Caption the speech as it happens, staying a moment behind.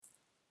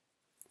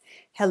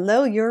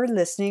Hello, you're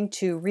listening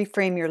to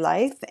Reframe Your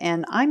Life,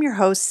 and I'm your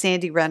host,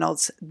 Sandy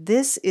Reynolds.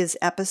 This is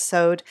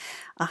episode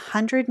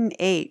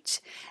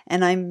 108,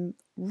 and I'm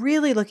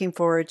really looking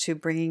forward to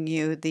bringing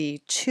you the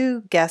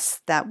two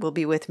guests that will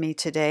be with me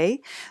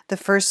today. The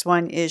first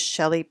one is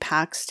Shelley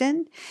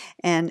Paxton,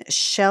 and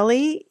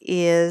Shelley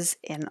is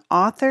an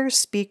author,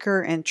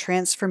 speaker, and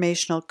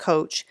transformational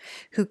coach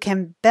who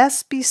can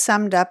best be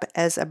summed up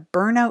as a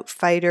burnout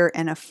fighter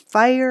and a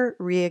fire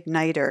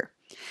reigniter.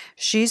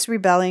 She's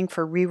rebelling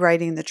for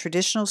rewriting the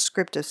traditional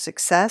script of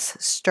success,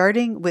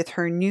 starting with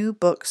her new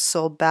book,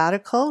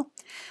 Soulbatical,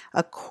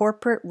 A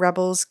Corporate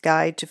Rebel's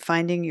Guide to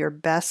Finding Your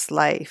Best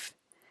Life.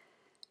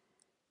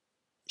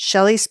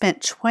 Shelley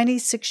spent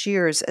 26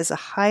 years as a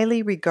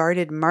highly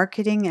regarded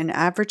marketing and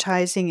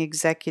advertising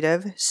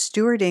executive,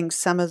 stewarding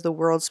some of the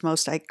world's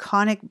most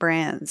iconic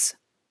brands,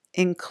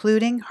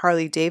 including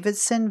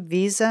Harley-Davidson,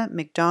 Visa,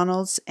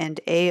 McDonald's,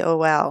 and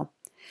AOL.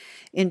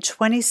 In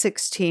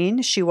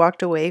 2016, she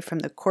walked away from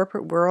the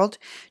corporate world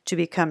to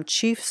become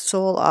Chief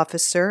Soul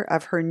Officer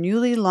of her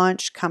newly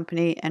launched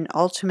company and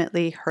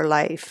ultimately her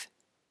life.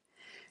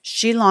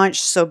 She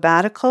launched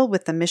Soulbatical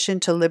with the mission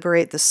to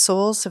liberate the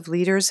souls of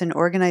leaders and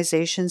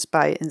organizations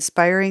by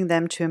inspiring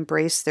them to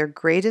embrace their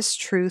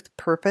greatest truth,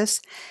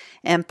 purpose,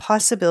 and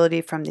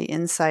possibility from the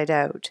inside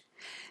out.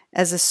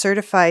 As a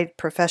certified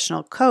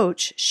professional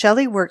coach,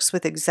 Shelley works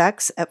with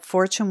execs at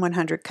Fortune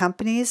 100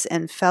 companies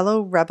and fellow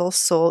rebel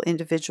soul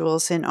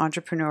individuals and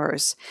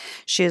entrepreneurs.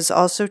 She is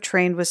also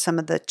trained with some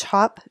of the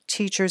top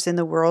teachers in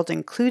the world,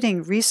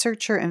 including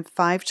researcher and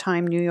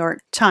five-time New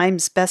York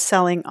Times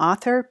bestselling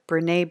author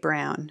Brené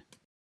Brown.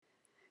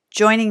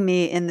 Joining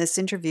me in this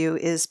interview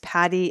is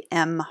Patty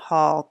M.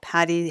 Hall.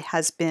 Patty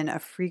has been a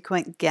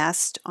frequent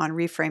guest on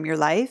Reframe Your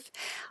Life.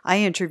 I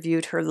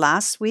interviewed her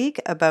last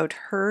week about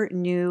her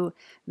new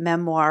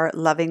memoir,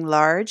 Loving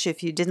Large.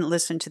 If you didn't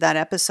listen to that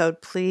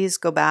episode, please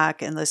go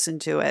back and listen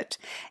to it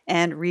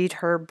and read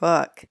her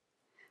book.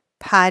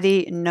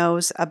 Patty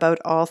knows about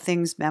all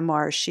things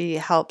memoir. She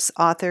helps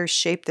authors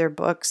shape their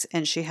books,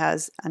 and she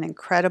has an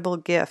incredible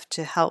gift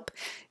to help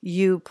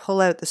you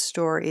pull out the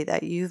story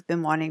that you've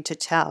been wanting to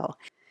tell.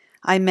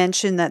 I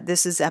mentioned that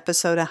this is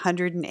episode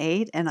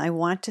 108, and I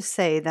want to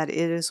say that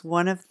it is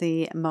one of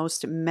the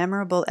most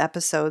memorable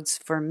episodes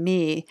for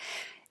me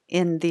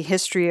in the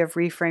history of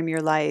Reframe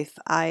Your Life.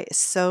 I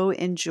so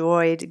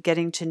enjoyed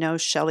getting to know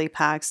Shelley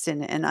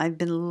Paxton, and I've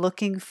been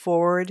looking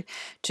forward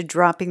to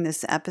dropping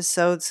this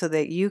episode so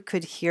that you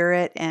could hear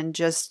it and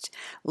just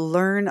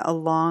learn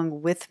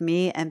along with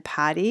me and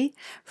Patty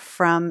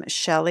from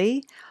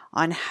Shelley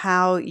on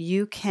how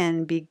you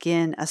can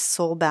begin a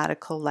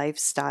soulbatical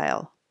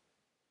lifestyle.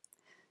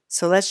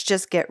 So let's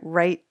just get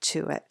right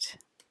to it.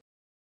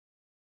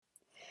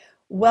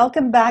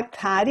 Welcome back,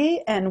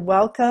 Patty, and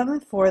welcome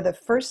for the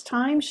first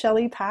time,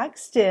 Shelley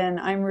Paxton.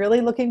 I'm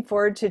really looking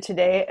forward to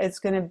today. It's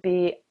going to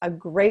be a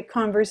great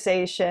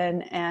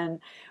conversation, and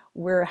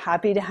we're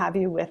happy to have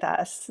you with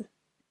us.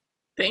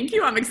 Thank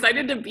you. I'm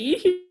excited to be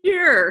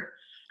here.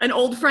 An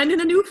old friend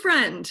and a new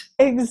friend.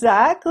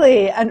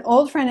 Exactly. An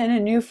old friend and a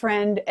new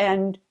friend,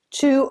 and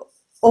two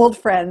old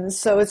friends.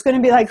 So it's going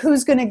to be like,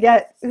 who's going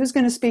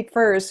to speak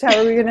first? How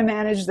are we going to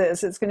manage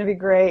this? It's going to be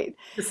great.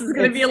 This is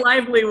going to be a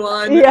lively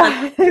one.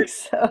 Yeah, I think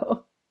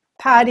so.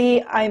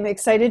 Patty, I'm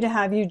excited to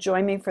have you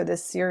join me for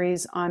this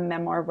series on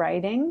memoir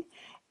writing.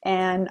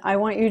 And I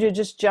want you to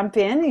just jump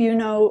in. You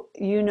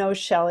know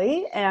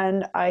Shelley,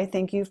 and I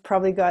think you've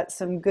probably got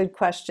some good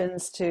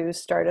questions to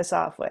start us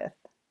off with.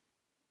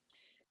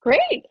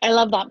 Great. I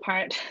love that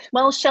part.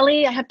 Well,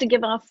 Shelley, I have to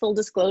give off full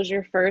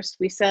disclosure first.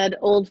 We said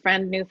old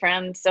friend, new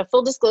friend. So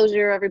full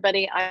disclosure,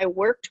 everybody, I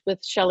worked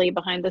with Shelley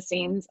behind the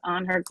scenes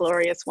on her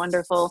glorious,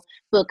 wonderful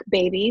book,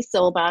 Baby,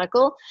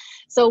 Soulbatical.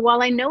 So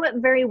while I know it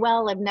very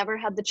well, I've never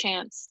had the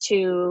chance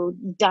to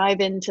dive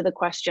into the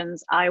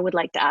questions I would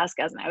like to ask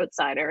as an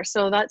outsider.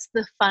 So that's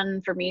the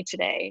fun for me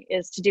today,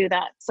 is to do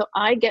that. So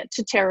I get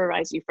to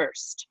terrorize you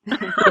first with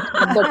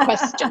the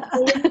questions.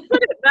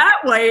 Put it that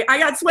way. I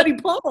got sweaty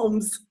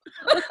palms.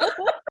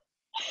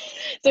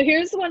 So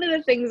here's one of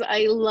the things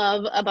I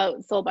love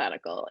about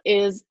Soulbatical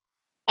is,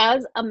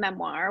 as a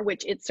memoir,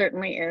 which it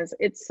certainly is,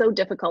 it's so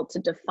difficult to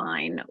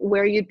define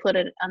where you'd put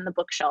it on the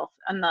bookshelf,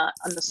 on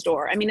the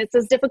store. I mean, it's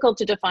as difficult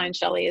to define,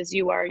 Shelley, as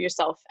you are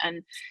yourself,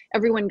 and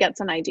everyone gets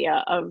an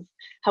idea of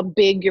how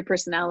big your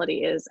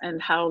personality is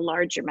and how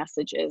large your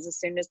message is as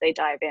soon as they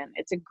dive in.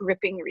 It's a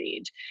gripping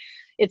read.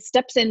 It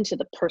steps into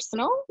the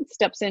personal, it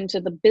steps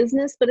into the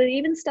business, but it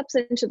even steps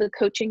into the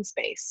coaching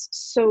space.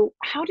 So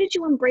how did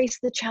you embrace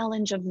the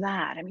challenge of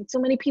that? I mean, so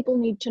many people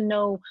need to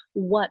know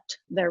what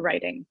they're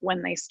writing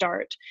when they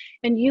start,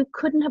 and you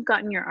couldn't have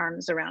gotten your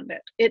arms around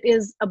it. It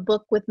is a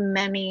book with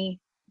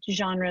many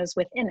genres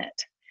within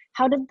it.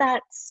 How did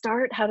that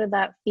start? How did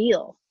that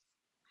feel?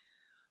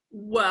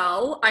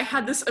 Well, I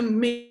had this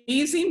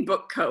amazing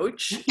book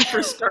coach,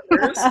 for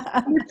starters,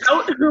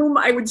 without whom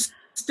I would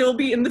still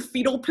be in the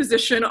fetal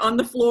position on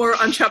the floor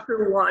on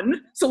chapter 1.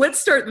 So let's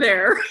start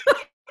there.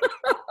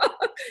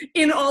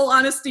 In all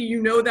honesty,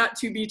 you know that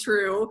to be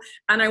true.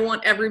 And I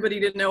want everybody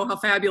to know how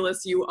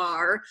fabulous you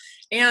are.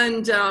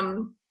 And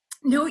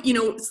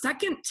no,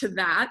 second to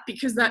that,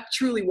 because that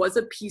truly was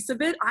a piece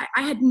of it,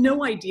 I had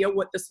no idea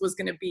what this was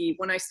going to be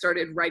when I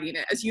started writing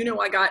it. As you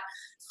know, I got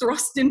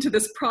thrust into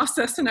this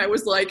process and I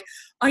was like,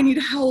 I need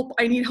help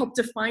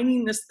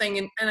defining this thing.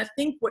 And I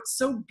think what's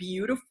so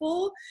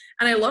beautiful,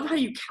 and I love how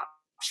you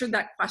captured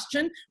that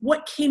question,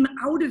 what came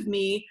out of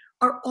me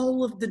are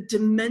all of the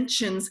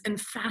dimensions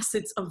and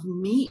facets of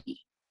me.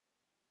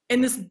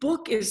 And this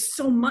book is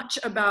so much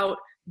about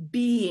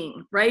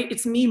being, right?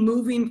 It's me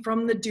moving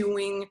from the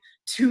doing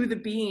to the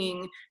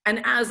being.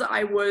 And as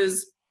I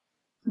was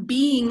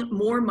being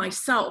more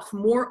myself,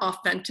 more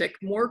authentic,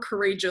 more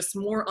courageous,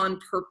 more on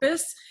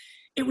purpose,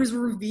 it was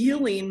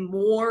revealing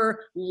more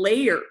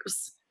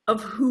layers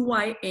of who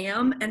I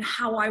am and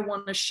how I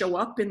want to show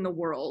up in the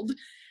world.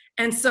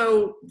 And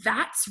so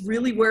that's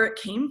really where it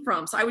came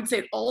from. So I would say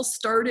it all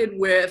started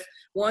with,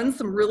 one,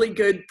 some really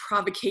good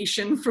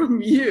provocation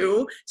from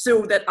you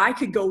so that I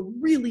could go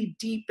really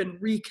deep and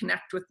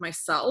reconnect with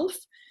myself.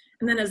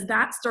 And then as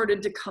that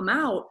started to come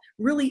out,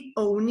 really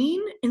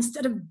owning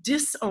instead of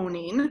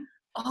disowning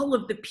all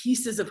of the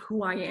pieces of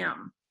who I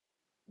am.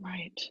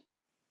 Right.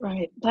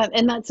 Right.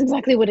 And that's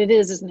exactly what it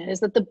is, isn't it?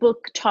 Is that the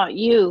book taught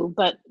you,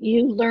 but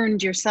you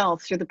learned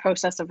yourself through the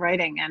process of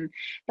writing. And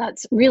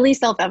that's really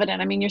self-evident.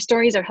 I mean, your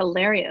stories are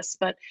hilarious,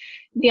 but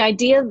the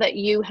idea that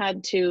you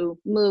had to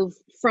move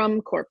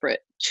from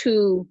corporate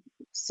to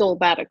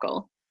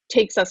Soulbatical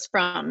takes us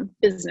from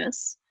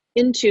business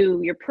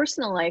into your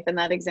personal life and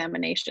that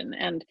examination.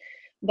 And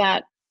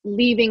that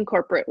leaving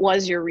corporate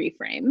was your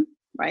reframe,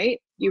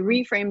 right? You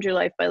reframed your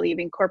life by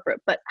leaving corporate,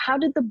 but how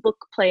did the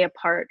book play a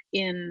part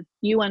in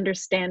you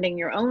understanding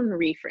your own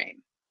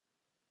reframe?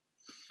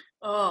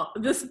 Oh,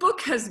 this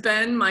book has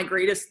been my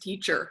greatest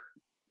teacher.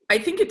 I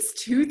think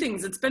it's two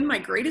things. It's been my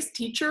greatest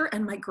teacher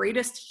and my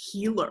greatest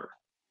healer.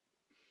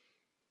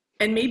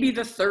 And maybe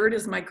the third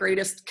is my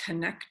greatest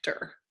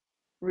connector.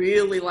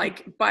 Really,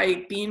 like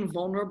by being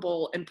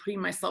vulnerable and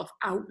putting myself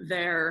out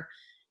there,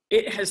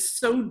 it has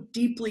so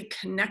deeply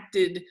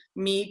connected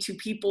me to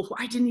people who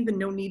I didn't even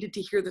know needed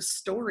to hear the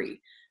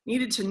story,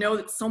 needed to know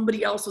that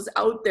somebody else was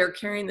out there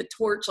carrying the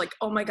torch, like,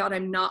 oh my God,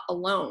 I'm not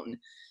alone.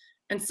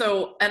 And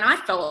so, and I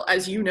felt,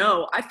 as you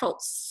know, I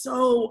felt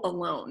so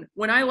alone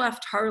when I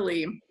left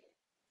Harley.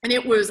 And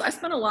I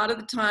spent a lot of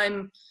the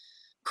time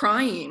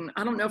crying.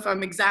 I don't know if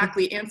I'm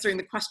exactly answering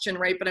the question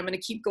right, but I'm going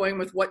to keep going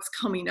with what's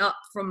coming up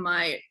from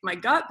my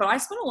gut. But I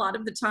spent a lot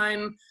of the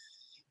time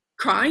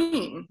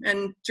crying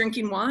and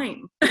drinking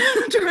wine,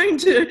 trying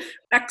to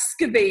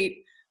excavate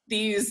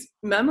these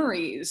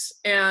memories.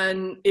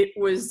 And it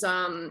was,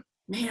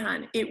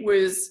 it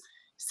was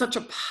such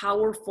a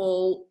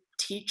powerful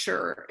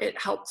teacher. It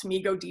helped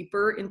me go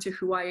deeper into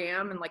who I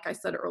am. And like I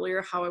said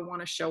earlier, how I want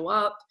to show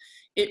up.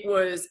 It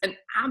was an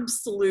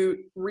absolute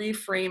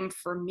reframe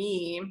for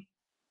me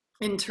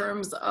in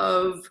terms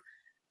of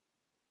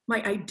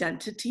my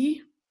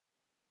identity.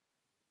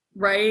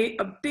 Right?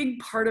 A big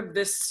part of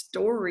this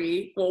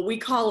story, well, we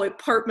call it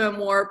part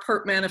memoir,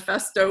 part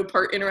manifesto,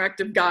 part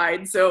interactive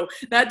guide. So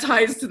that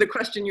ties to the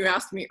question you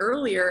asked me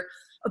earlier.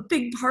 A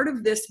big part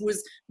of this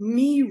was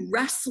me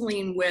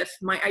wrestling with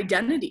my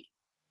identity.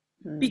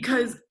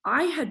 Because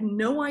I had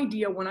no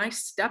idea when I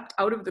stepped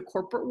out of the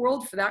corporate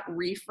world for that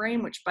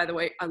reframe, which by the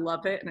way, I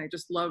love it. And I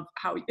just love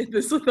how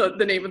this is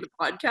the name of the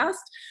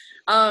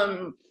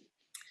podcast.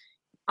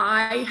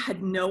 I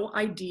had no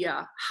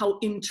idea how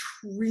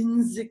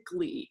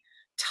intrinsically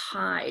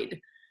tied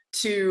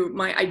to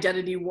my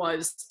identity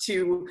was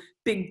to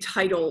big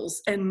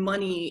titles and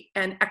money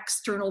and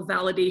external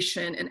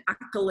validation and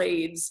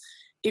accolades.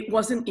 It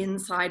wasn't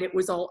inside, it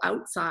was all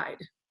outside.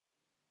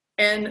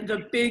 And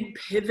the big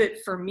pivot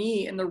for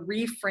me and the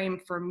reframe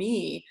for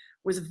me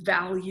was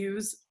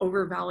values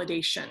over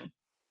validation.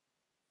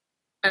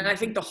 And I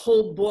think the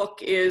whole book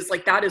is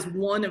like, that is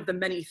one of the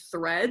many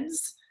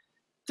threads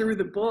through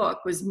the book,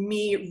 was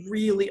me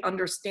really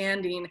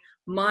understanding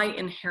my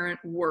inherent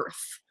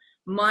worth,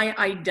 my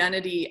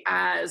identity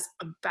as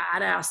a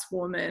badass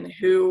woman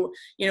who,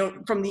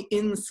 from the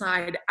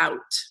inside out,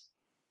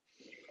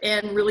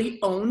 and really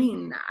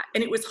owning that.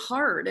 And it was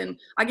hard. And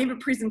I gave a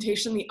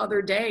presentation the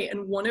other day,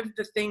 and one of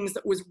the things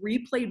that was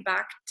replayed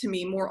back to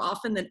me more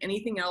often than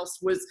anything else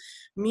was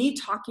me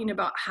talking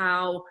about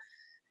how,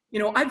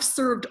 I've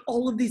served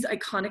all of these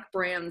iconic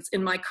brands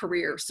in my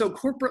career. So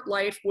corporate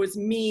life was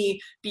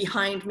me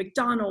behind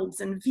McDonald's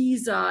and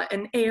Visa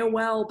and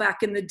AOL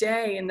back in the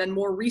day. And then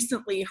more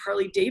recently,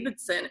 Harley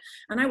Davidson.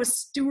 And I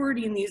was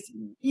stewarding these,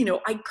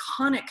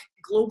 iconic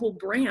global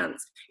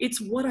brands. It's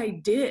what I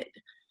did.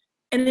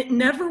 And it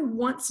never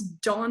once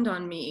dawned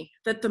on me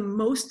that the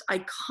most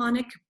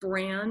iconic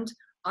brand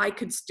I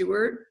could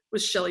steward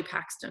was Shelley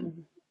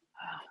Paxton.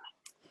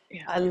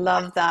 Yeah. I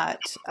love that.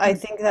 I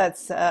think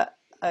that's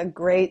a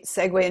great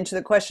segue into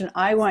the question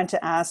I wanted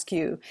to ask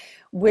you,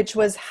 which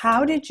was,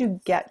 how did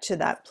you get to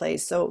that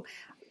place? So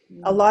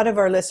a lot of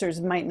our listeners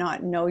might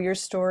not know your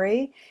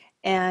story.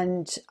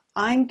 And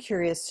I'm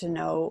curious to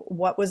know,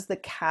 what was the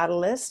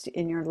catalyst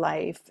in your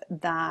life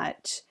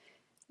that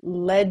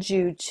led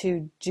you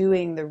to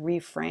doing the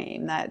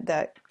reframe,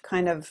 that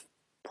kind of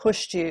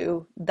pushed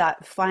you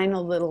that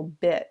final little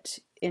bit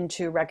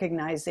into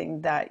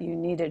recognizing that you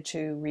needed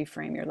to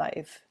reframe your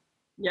life?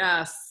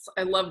 Yes,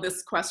 I love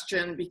this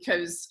question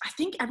because I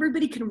think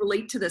everybody can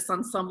relate to this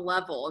on some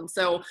level. And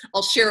so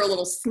I'll share a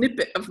little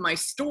snippet of my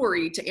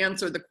story to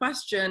answer the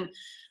question.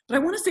 But I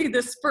want to say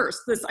this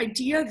first, this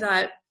idea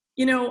that,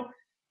 you know,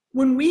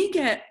 when we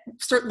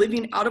start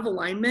living out of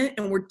alignment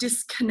and we're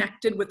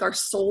disconnected with our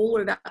soul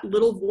or that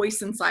little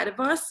voice inside of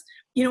us,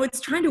 you know,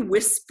 it's trying to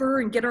whisper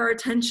and get our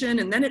attention,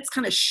 and then it's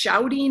kind of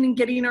shouting and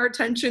getting our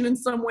attention in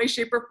some way,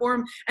 shape, or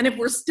form. And if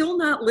we're still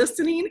not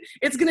listening,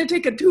 it's going to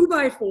take a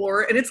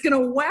 2x4 and it's going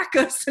to whack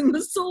us in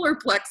the solar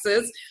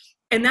plexus.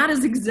 And that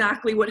is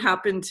exactly what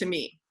happened to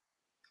me.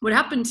 What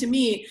happened to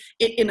me,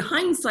 in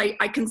hindsight,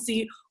 I can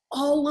see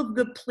all of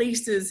the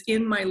places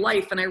in my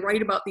life, and I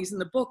write about these in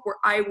the book, where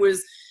I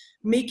was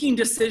making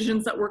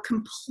decisions that were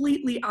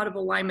completely out of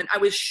alignment. I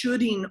was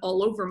shoulding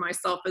all over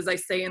myself, as I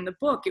say in the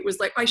book. It was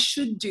like, I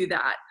should do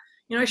that.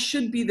 You know, I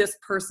should be this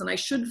person. I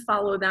should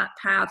follow that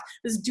path. I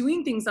was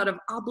doing things out of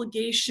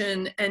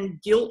obligation and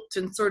guilt,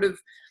 and sort of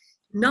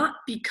not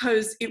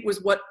because it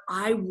was what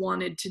I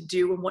wanted to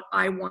do and what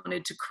I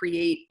wanted to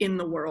create in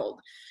the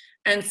world.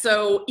 And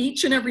so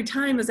each and every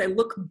time as I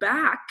look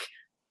back,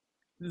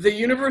 the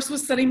universe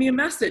was sending me a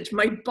message.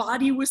 My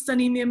body was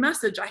sending me a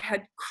message. I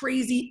had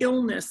crazy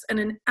illness and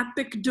an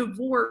epic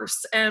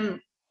divorce, and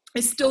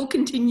I still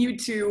continued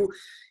to,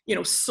 you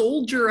know,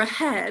 soldier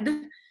ahead.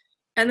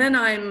 And then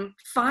I'm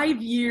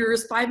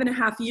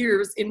 5.5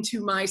 years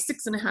into my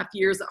 6.5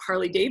 years at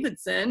Harley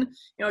Davidson,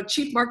 you know,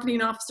 chief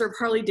marketing officer of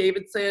Harley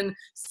Davidson,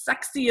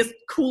 sexiest,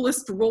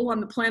 coolest role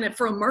on the planet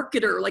for a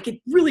marketer. Like, it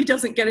really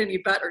doesn't get any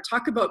better.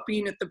 Talk about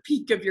being at the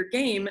peak of your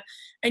game.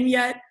 And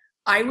yet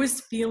I was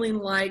feeling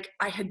like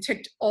I had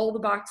ticked all the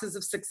boxes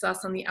of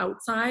success on the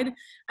outside,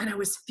 and I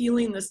was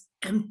feeling this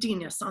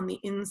emptiness on the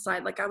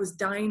inside, like I was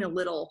dying a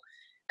little.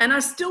 And I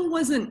still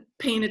wasn't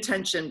paying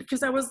attention,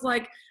 because I was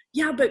like,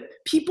 yeah, but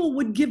people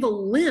would give a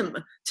limb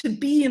to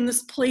be in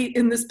this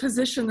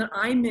position that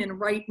I'm in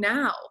right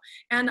now.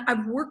 And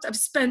I've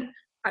spent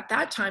at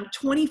that time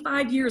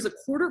 25 years, a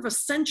quarter of a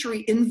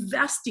century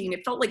investing.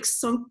 It felt like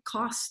sunk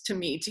costs to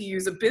me, to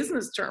use a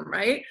business term,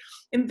 right?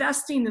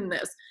 Investing in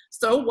this.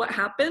 So what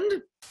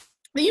happened?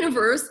 The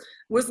universe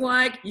was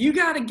like, you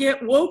got to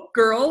get woke,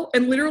 girl,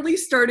 and literally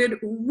started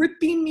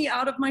ripping me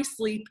out of my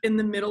sleep in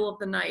the middle of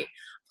the night.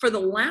 For the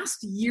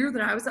last year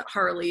that I was at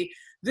Harley,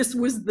 this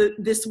was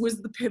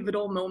the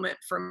pivotal moment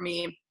for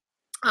me.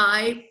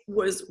 I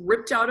was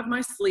ripped out of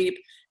my sleep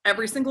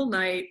every single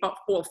night,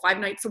 5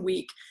 nights a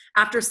week,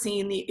 after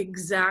seeing the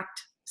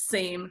exact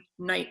same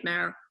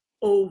nightmare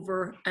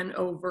over and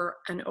over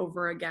and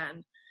over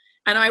again.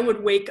 And I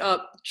would wake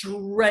up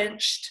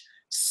drenched,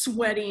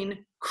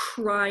 sweating,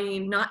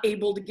 crying, not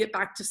able to get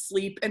back to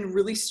sleep, and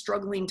really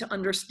struggling to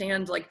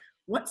understand, like,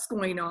 what's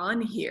going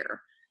on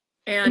here.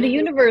 And the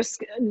universe,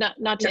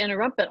 not to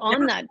interrupt, but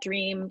on that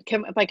dream,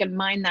 if I can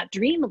mine that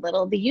dream a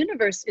little, the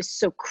universe is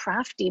so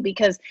crafty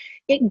because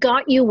it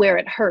got you where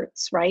it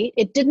hurts, right?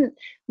 It didn't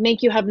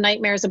make you have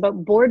nightmares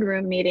about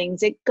boardroom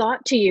meetings. It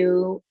got to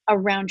you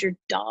around your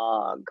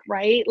dog,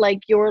 right? Like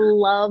your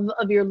love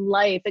of your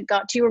life. It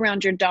got to you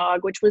around your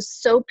dog, which was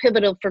so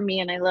pivotal for me.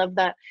 And I love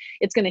that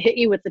it's going to hit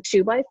you with the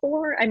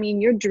 2x4. I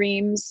mean, your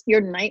dreams, your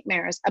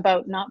nightmares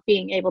about not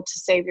being able to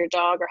save your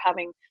dog, or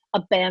having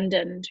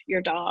abandoned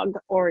your dog,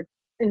 or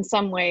in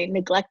some way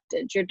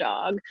neglected your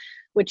dog,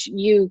 which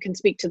you can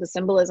speak to the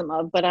symbolism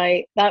of. But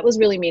that was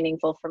really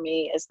meaningful for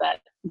me, is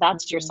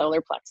that's your solar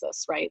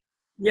plexus, right?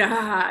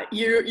 Yeah,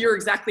 you're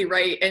exactly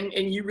right. And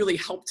you really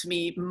helped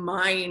me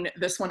mine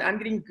this one. I'm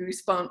getting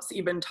goosebumps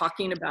even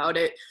talking about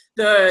it.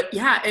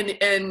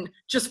 And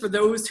just for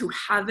those who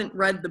haven't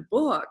read the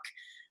book,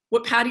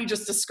 what Patty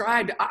just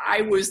described,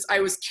 I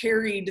was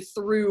carried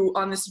through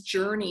on this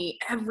journey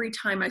every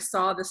time I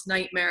saw this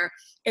nightmare.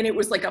 And it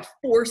was like a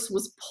force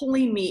was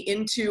pulling me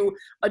into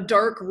a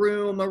dark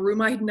room, a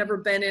room I had never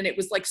been in. It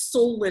was like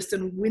soulless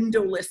and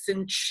windowless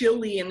and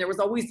chilly. And there was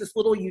always this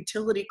little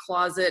utility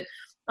closet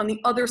on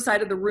the other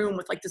side of the room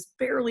with like this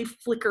barely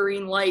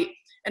flickering light.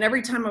 And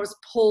every time I was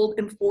pulled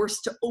and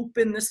forced to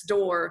open this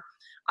door,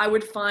 I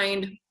would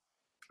find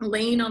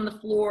laying on the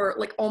floor,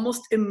 like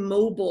almost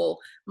immobile,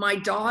 my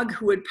dog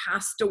who had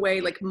passed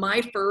away, like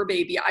my fur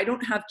baby. I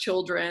don't have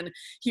children.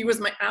 He was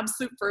my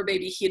absolute fur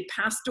baby. He had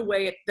passed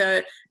away at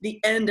the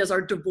end as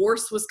our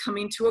divorce was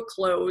coming to a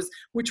close,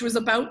 which was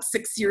about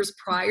 6 years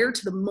prior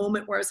to the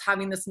moment where I was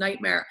having this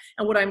nightmare.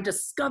 And what I'm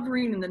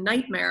discovering in the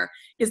nightmare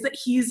is that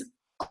he's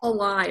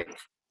alive,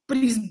 but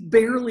he's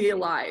barely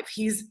alive.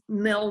 He's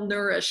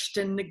malnourished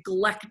and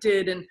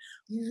neglected and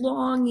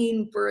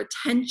longing for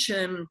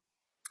attention.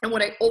 And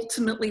what I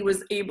ultimately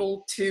was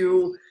able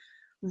to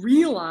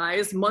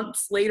realize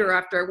months later,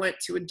 after I went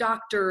to a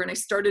doctor and I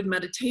started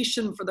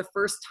meditation for the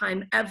first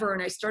time ever,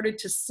 and I started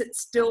to sit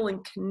still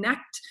and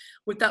connect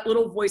with that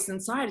little voice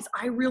inside, is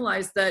I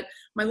realized that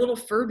my little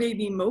fur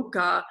baby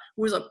Mocha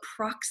was a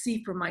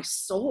proxy for my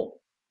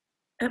soul.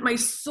 And my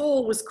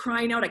soul was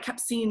crying out. I kept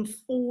seeing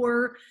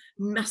 4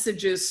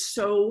 messages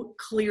so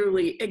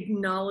clearly: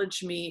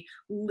 acknowledge me,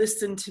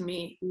 listen to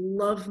me,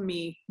 love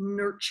me,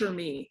 nurture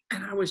me.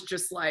 And I was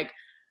just like,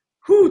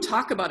 whoo,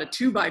 talk about a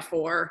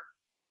 2x4.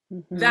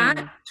 Mm-hmm.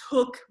 That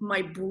took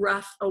my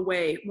breath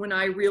away when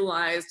I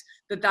realized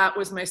that that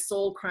was my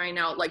soul crying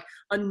out, like,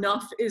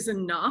 enough is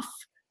enough.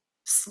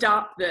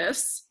 Stop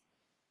this,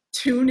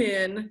 tune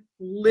in,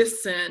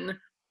 listen,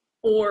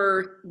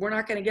 or we're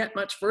not going to get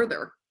much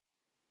further.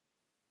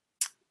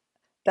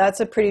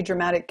 That's a pretty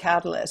dramatic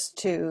catalyst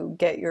to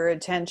get your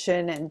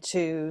attention and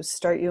to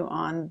start you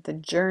on the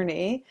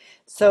journey.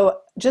 So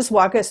just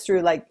walk us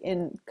through, like,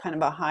 in kind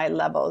of a high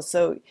level.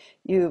 So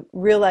you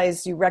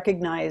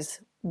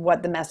recognize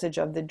what the message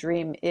of the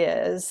dream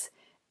is,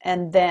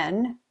 and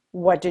then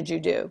what did you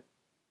do?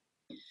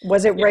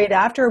 Was it right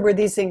after, or were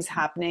these things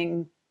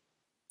happening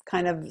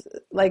kind of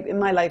like in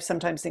my life?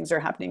 Sometimes things are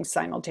happening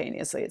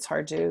simultaneously.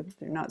 They're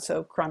not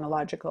so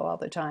chronological all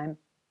the time.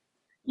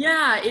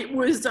 Yeah, it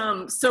was,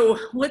 so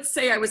let's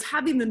say I was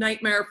having the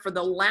nightmare for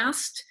the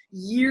last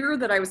year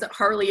that I was at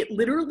Harley. It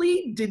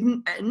literally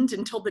didn't end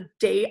until the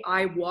day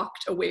I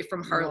walked away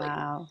from Harley.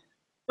 Wow.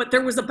 But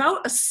there was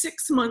about a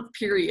 6-month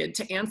period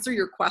to answer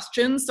your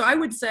question. So I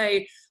would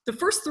say the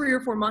first 3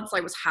 or 4 months I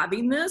was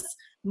having this,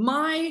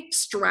 my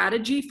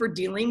strategy for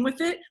dealing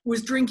with it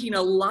was drinking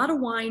a lot of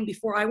wine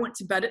before I went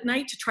to bed at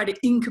night to try to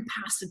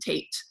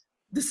incapacitate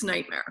this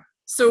nightmare.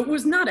 So it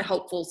was not a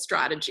helpful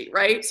strategy,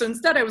 right? So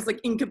instead I was like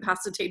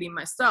incapacitating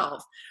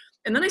myself.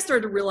 And then I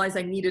started to realize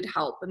I needed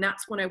help. And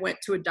that's when I went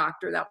to a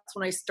doctor. That's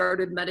when I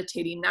started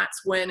meditating.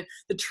 That's when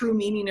the true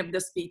meaning of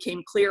this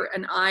became clear.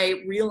 And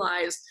I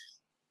realized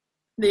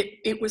that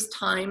it was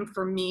time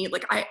for me.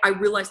 Like I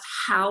realized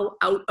how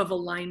out of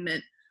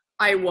alignment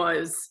I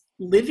was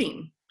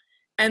living,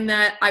 and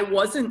that I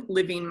wasn't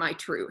living my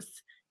truth.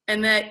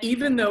 And that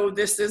even though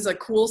this is a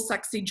cool,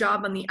 sexy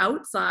job on the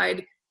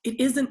outside, it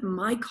isn't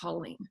my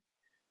calling.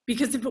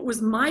 Because if it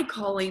was my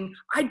calling,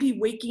 I'd be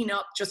waking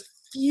up just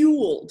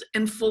fueled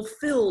and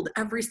fulfilled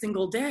every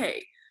single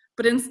day.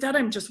 But instead,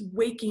 I'm just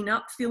waking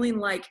up feeling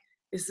like,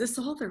 is this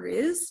all there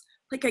is?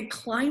 Like I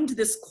climbed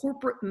this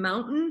corporate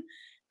mountain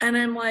and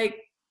I'm like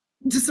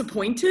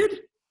disappointed.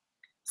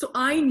 So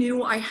I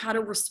knew I had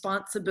a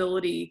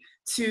responsibility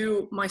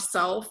to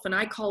myself, and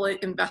I call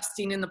it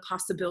investing in the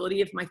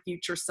possibility of my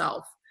future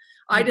self.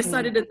 I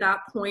decided at that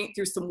point,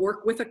 through some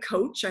work with a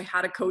coach, I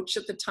had a coach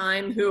at the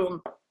time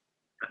who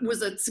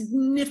was a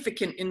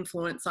significant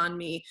influence on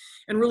me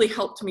and really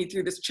helped me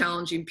through this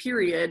challenging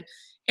period.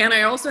 And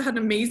I also had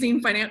an amazing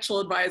financial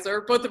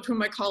advisor, both of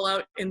whom I call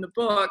out in the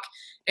book.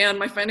 And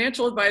my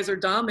financial advisor,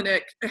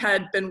 Dominic,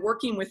 had been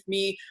working with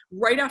me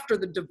right after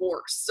the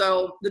divorce.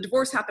 So the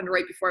divorce happened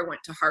right before I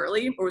went to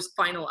Harley, or was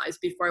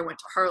finalized before I went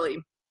to Harley.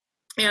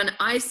 And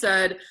I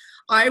said,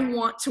 I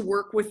want to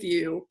work with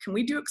you. Can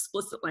we do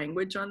explicit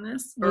language on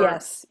this? Or?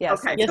 Yes.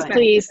 Okay. Yes,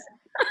 please.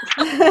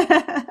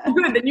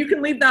 Good, then you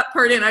can leave that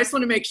part in. I just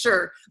want to make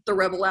sure. The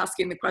rebel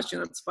asking the question,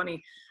 that's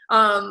funny.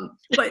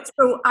 But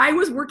so I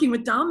was working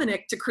with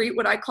Dominic to create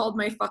what I called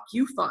my Fuck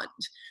You Fund.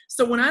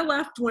 So when I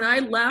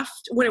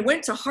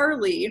went to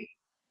Harley,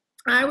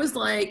 I was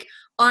like,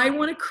 I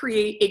want to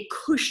create a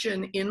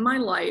cushion in my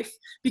life,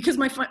 because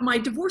my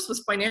divorce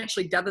was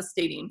financially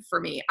devastating for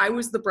me. I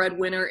was the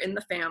breadwinner in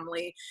the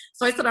family.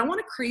 So I said, I want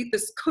to create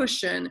this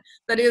cushion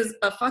that is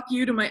a fuck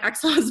you to my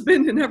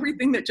ex-husband and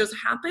everything that just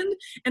happened.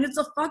 And it's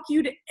a fuck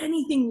you to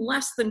anything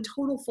less than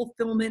total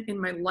fulfillment in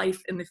my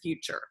life in the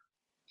future.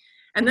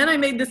 And then I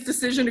made this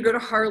decision to go to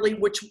Harley,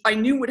 which I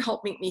knew would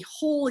help make me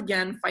whole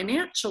again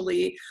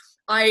financially.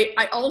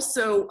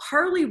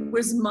 Harley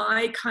was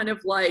my kind of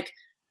like,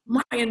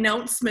 my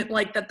announcement,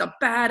 like that the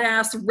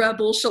badass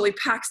rebel Shelley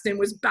Paxton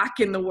was back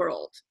in the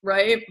world,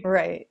 right?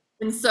 Right.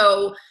 And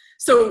so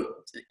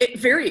it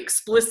very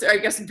explicit, I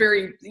guess,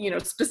 very,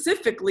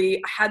 specifically,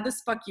 I had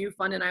this Fuck You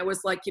Fund, and I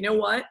was like, you know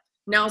what?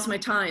 Now's my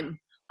time.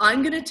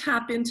 I'm going to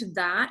tap into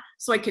that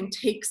so I can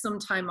take some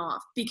time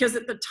off. Because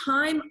at the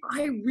time,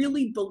 I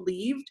really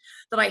believed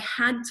that I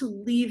had to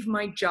leave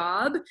my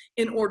job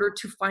in order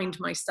to find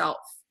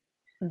myself.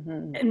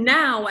 Mm-hmm. And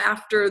now,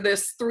 after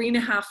this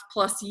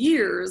 3.5+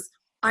 years,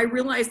 I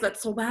realized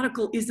that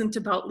sabbatical isn't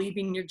about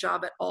leaving your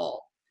job at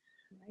all.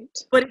 Right.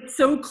 But it's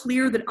so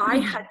clear that I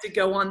had to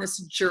go on this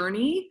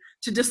journey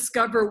to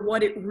discover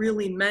what it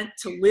really meant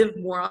to live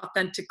more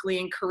authentically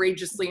and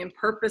courageously and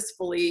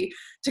purposefully,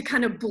 to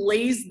kind of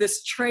blaze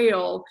this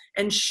trail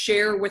and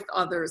share with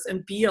others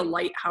and be a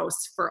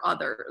lighthouse for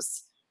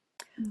others.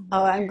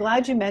 Oh, I'm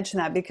glad you mentioned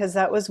that, because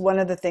that was one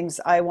of the things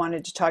I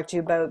wanted to talk to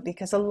you about,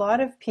 because a lot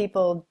of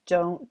people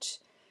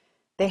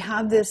they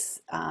have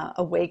this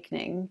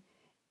awakening,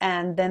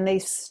 and then they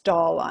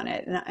stall on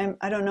it. And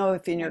I don't know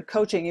if in your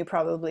coaching you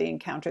probably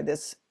encounter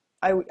this.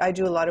 I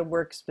do a lot of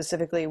work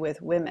specifically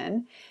with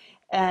women,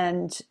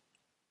 And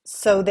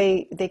so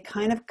they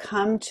kind of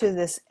come to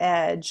this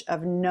edge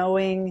of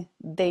knowing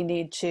they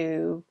need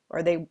to,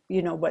 or they,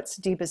 what's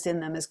deepest in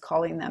them is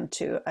calling them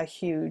to a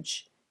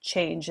huge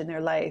change in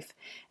their life.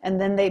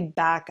 And then they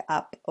back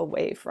up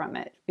away from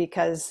it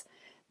because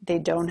they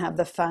don't have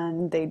the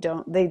fun.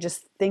 They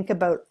just think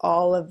about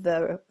all of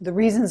the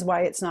reasons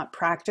why it's not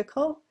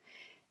practical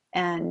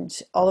and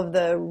all of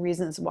the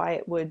reasons why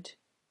it would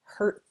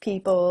hurt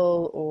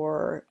people,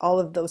 or all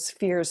of those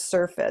fears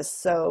surface.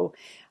 So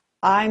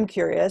I'm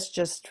curious,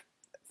 just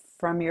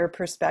from your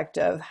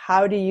perspective,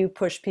 how do you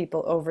push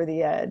people over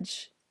the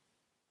edge?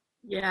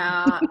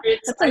 Yeah,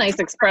 That's a nice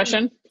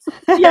expression.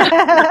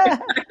 Yeah,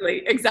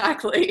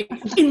 exactly.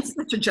 In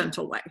such a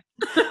gentle way.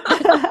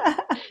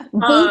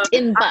 Boot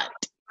in butt.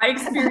 I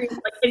experienced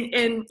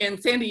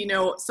and Sandy,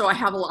 so I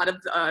have a lot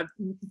of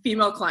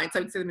female clients. I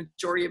would say the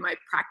majority of my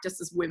practice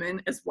is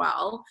women as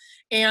well.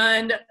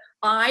 And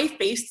I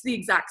faced the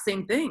exact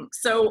same thing.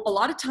 So a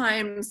lot of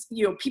times,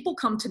 people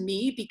come to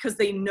me because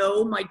they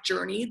know my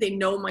journey, they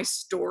know my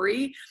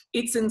story,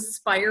 it's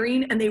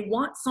inspiring, and they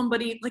want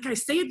somebody, like I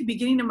say at the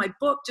beginning of my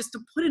book, just to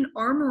put an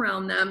arm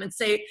around them and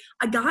say,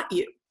 I got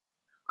you.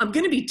 I'm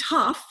going to be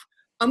tough.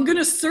 I'm going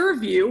to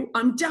serve you.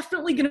 I'm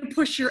definitely going to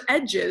push your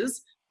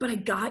edges, but I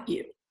got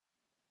you.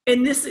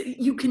 And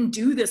you can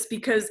do this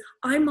because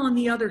I'm on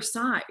the other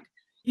side.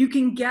 You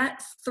can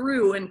get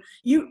through, and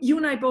you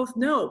and I both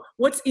know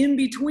what's in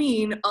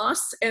between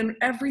us and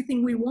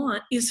everything we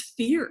want is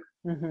fear.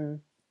 Mm-hmm.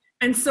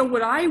 And so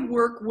what I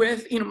work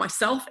with,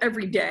 myself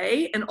every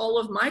day and all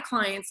of my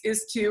clients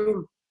is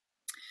to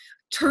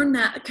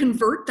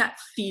convert that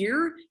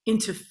fear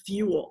into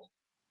fuel,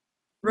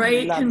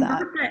 right?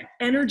 Convert that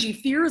energy.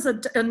 Fear is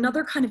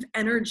another kind of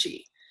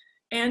energy.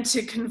 And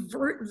to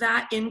convert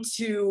that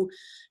into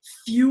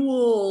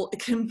fuel,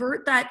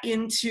 convert that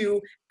into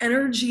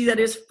energy that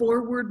is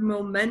forward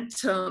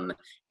momentum,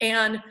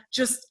 and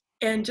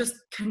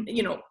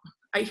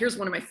here's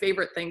one of my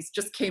favorite things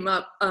just came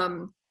up.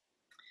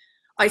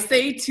 I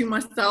say to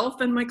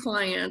myself and my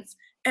clients,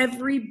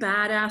 every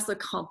badass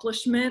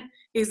accomplishment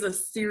is a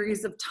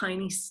series of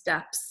tiny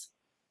steps.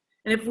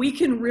 And if we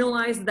can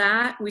realize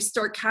that, we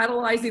start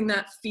catalyzing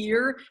that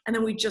fear, and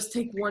then we just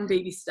take one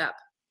baby step.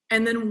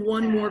 And then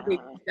one more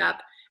big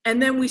step.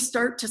 And then we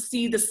start to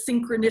see the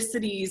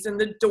synchronicities and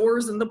the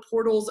doors and the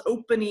portals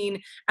opening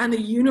and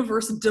the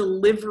universe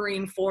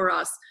delivering for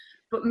us.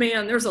 But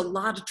man, there's a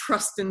lot of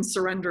trust and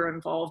surrender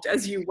involved,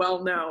 as you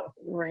well know.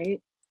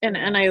 Right. And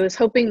I was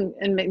hoping,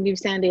 and maybe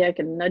Sandy, I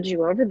can nudge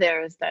you over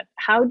there, is that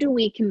how do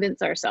we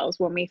convince ourselves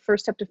when we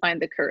first have to find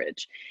the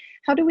courage?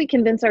 How do we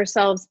convince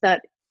ourselves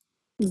that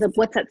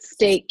what's at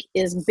stake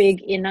is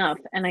big enough?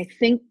 And I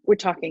think we're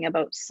talking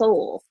about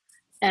soul.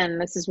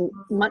 And this is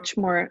much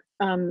more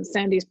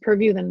Sandy's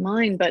purview than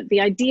mine, but the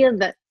idea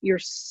that your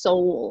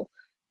soul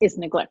is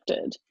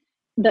neglected,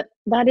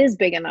 that is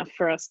big enough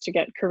for us to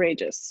get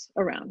courageous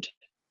around.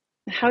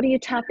 How do you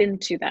tap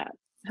into that?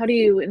 How do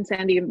you, and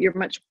Sandy, you're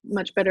much,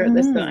 much better at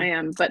this than I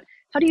am, but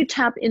how do you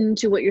tap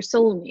into what your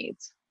soul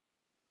needs?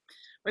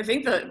 I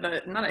think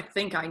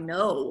I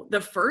know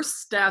the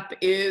first step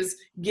is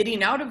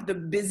getting out of the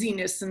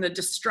busyness and the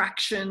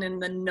distraction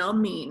and the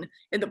numbing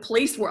and the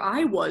place where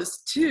I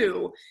was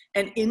too,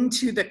 and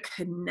into the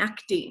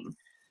connecting,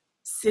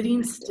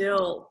 sitting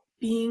still,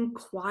 being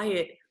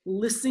quiet,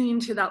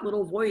 listening to that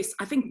little voice.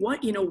 I think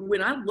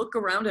when I look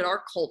around at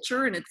our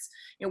culture, and it's,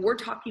 we're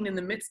talking in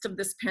the midst of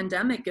this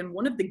pandemic, and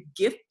one of the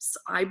gifts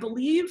I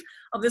believe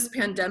of this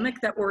pandemic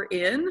that we're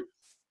in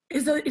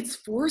is that it's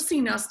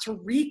forcing us to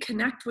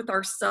reconnect with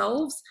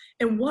ourselves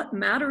and what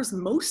matters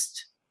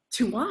most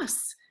to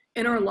us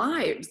in our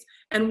lives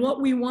and what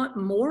we want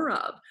more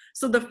of.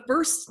 So the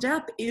first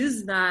step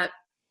is that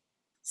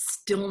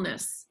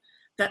stillness,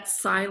 that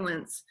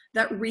silence,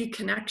 that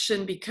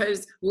reconnection,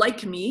 because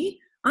like me,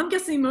 I'm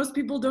guessing most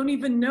people don't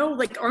even know,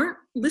 aren't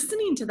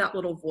listening to that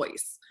little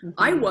voice.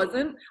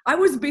 Mm-hmm. I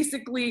was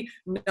basically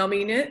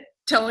numbing it,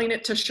 telling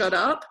it to shut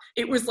up.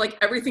 It was like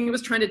everything it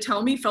was trying to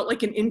tell me felt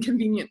like an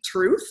inconvenient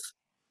truth.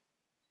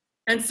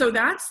 And so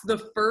that's the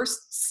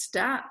first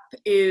step,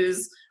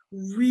 is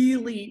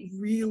really,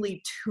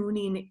 really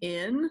tuning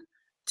in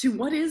to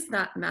what is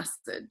that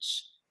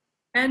message.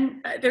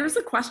 And there's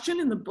a question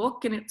in the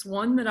book, and it's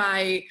one that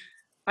I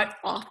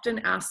often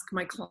ask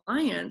my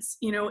clients,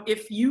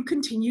 if you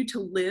continue to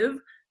live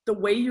the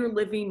way you're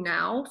living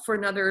now for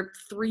another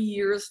 3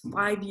 years,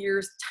 5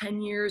 years,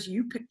 10 years,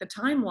 you pick the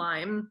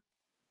timeline,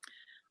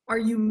 are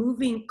you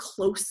moving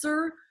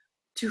closer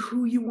to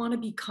who you want to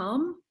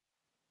become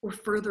or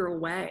further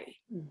away?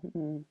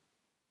 Mm-hmm.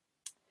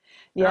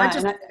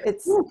 Yeah,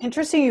 it's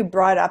interesting you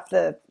brought up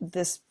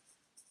this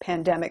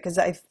pandemic, because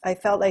I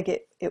felt like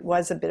it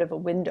was a bit of a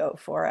window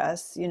for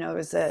us. It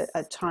was a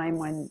time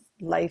when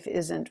life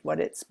isn't what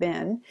it's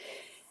been.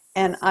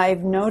 And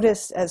I've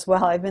noticed as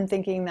well, I've been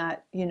thinking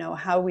that,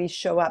 how we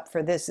show up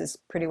for this is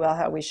pretty well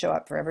how we show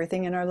up for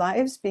everything in our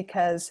lives,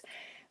 because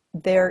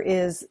there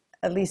is,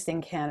 at least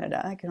in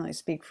Canada, I can only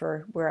speak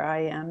for where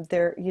I am,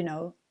 there,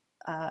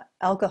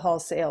 alcohol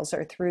sales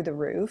are through the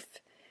roof.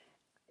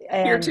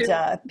 Here And too.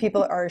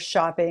 people are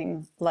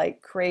shopping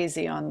like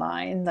crazy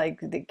online, like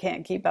they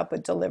can't keep up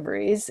with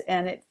deliveries.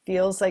 And it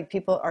feels like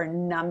people are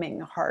numbing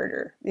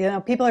harder. You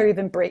know, people are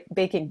even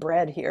baking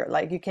bread here.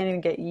 Like you can't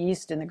even get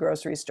yeast in the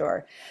grocery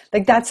store.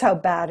 Like that's how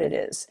bad it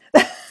is.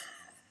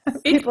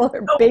 It's People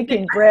are so big. baking I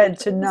think bread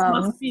to this numb.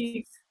 must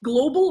be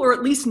global or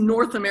at least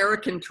North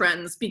American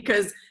trends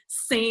because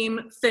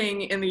same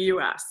thing in the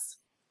US,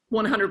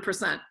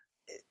 100%.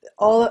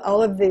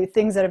 All of the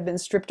things that have been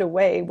stripped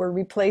away, we're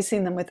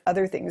replacing them with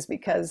other things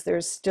because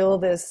there's still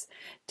this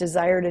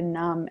desire to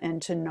numb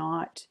and to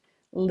not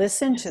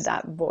listen to Yes.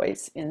 that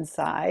voice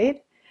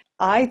inside.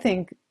 I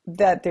think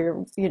that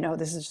there, you know,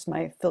 this is just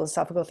my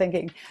philosophical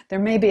thinking. There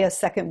may be a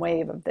second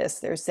wave of this,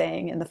 they're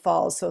saying in the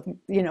fall. So,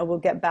 you know, we'll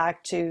get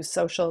back to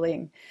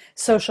socializing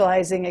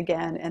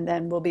again, and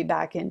then we'll be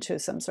back into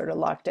some sort of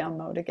lockdown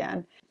mode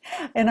again.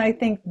 And I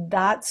think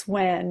that's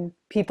when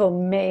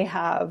people may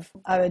have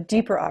a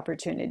deeper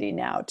opportunity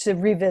now to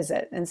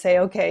revisit and say,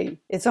 okay,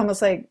 it's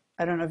almost like,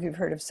 I don't know if you've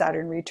heard of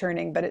Saturn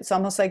returning, but it's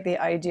almost like the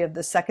idea of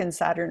the second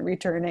Saturn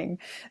returning.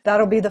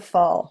 That'll be the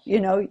fall. You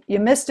know, you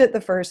missed it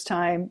the first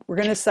time. We're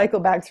going to cycle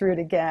back through it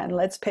again.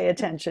 Let's pay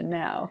attention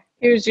now.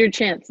 Here's your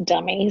chance,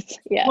 dummies.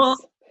 Well,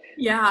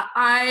 Yes.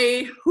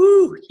 yeah,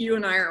 you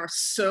and I are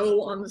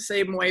so on the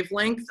same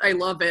wavelength. I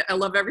love it. I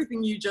love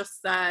everything you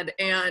just said.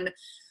 And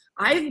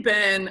I've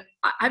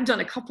done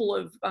a couple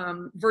of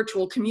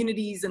virtual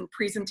communities and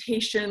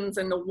presentations.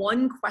 And the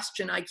one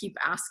question I keep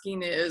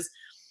asking is,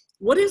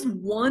 what is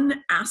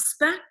one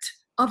aspect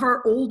of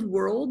our old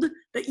world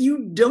that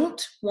you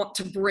don't want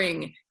to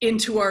bring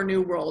into our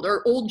new world,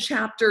 or old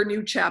chapter,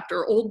 new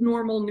chapter, old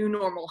normal, new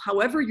normal,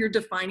 however you're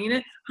defining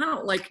it? I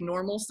don't like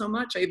normal so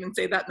much. I even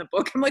say that in the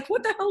book. I'm like,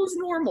 what the hell is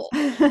normal?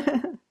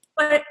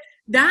 But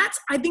that's,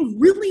 I think,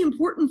 really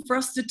important for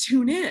us to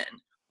tune in.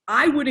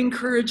 I would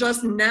encourage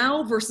us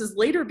now versus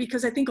later,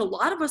 because I think a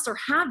lot of us are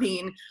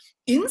having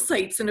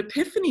insights and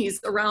epiphanies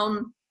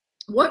around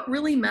what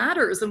really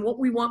matters and what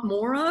we want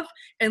more of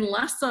and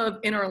less of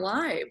in our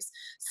lives.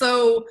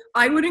 So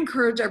I would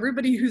encourage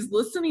everybody who's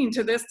listening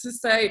to this to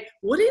say,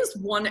 what is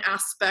one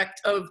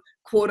aspect of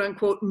quote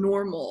unquote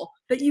normal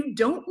that you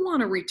don't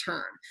want to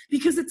return?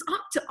 Because it's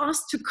up to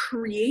us to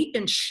create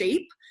and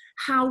shape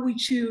how we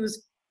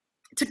choose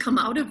to come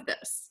out of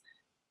this.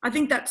 I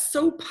think that's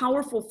so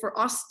powerful for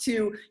us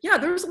to, yeah,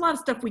 there's a lot of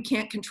stuff we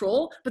can't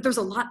control, but there's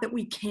a lot that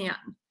we can.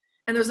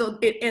 And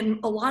and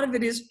a lot of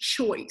it is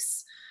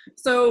choice.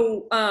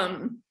 So,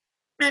 I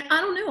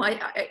don't know.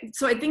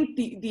 So I think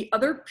the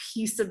other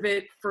piece of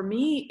it for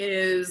me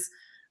is,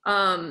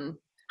 how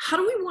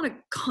do we want to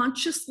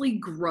consciously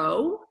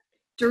grow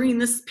during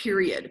this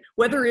period,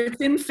 whether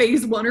it's in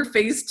phase 1 or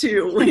phase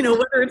 2,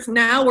 whether it's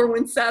now or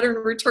when Saturn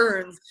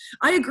returns?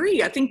 I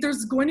agree. I think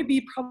there's going to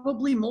be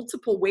probably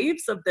multiple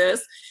waves of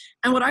this.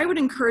 And what I would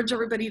encourage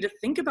everybody to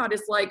think about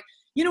is like,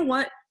 you know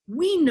what?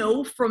 We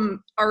know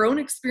from our own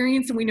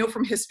experience and we know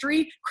from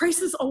history,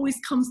 crisis always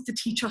comes to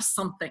teach us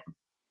something.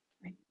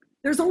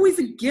 There's always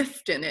a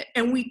gift in it.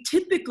 And we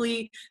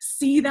typically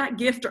see that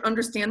gift or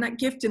understand that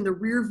gift in the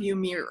rear view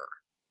mirror.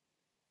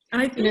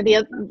 And I think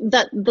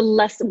the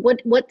lesson,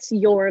 what's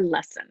your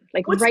lesson?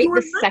 Like right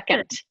this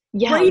second.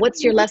 Yeah. Right.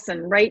 What's your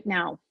lesson right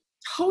now?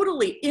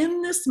 Totally.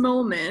 In this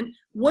moment,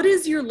 what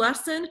is your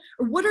lesson,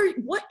 or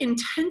what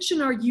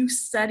intention are you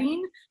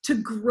setting to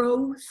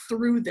grow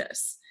through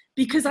this?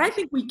 Because I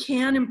think we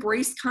can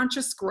embrace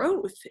conscious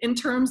growth in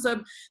terms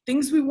of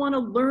things we want to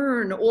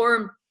learn,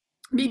 or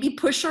maybe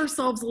push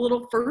ourselves a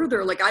little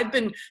further. Like I've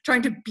been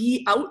trying to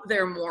be out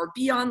there more,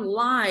 be on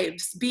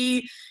lives,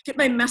 get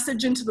my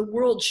message into the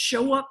world,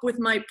 show up with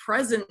my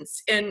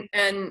presence. And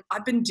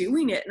I've been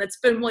doing it. And it's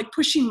been like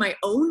pushing my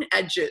own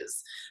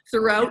edges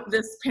throughout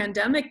this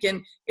pandemic.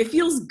 And it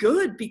feels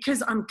good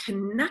because I'm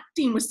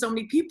connecting with so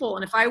many people.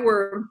 And if I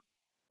were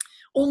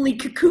only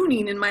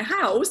cocooning in my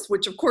house,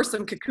 which of course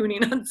I'm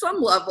cocooning on some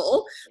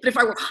level, but if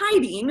I were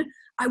hiding,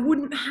 I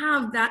wouldn't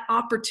have that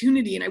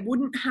opportunity, and I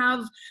wouldn't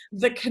have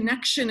the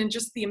connection and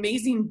just the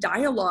amazing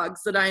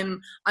dialogues that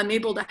I'm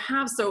able to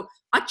have. So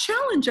I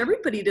challenge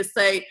everybody to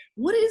say,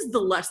 what is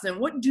the lesson?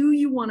 What do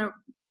you want to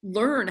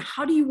learn?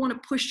 How do you want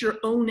to push your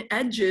own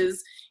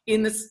edges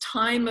in this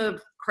time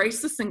of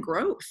crisis and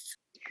growth?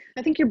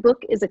 I think your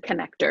book is a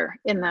connector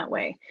in that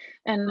way.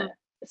 And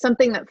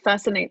something that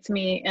fascinates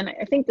me, and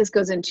I think this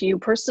goes into you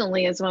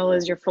personally as well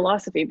as your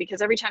philosophy,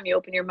 because every time you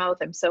open your mouth,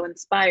 I'm so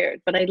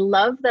inspired. But I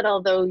love that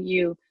although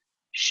you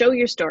show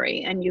your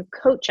story and you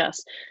coach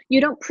us,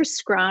 you don't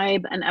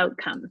prescribe an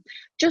outcome.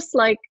 Just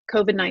like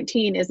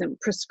COVID-19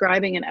 isn't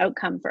prescribing an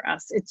outcome for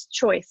us, it's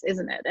choice,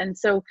 isn't it? And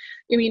so,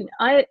 I mean,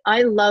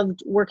 I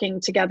loved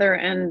working together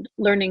and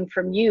learning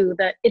from you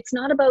that it's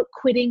not about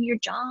quitting your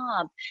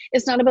job.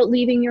 It's not about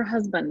leaving your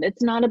husband.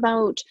 It's not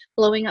about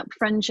blowing up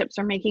friendships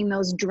or making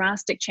those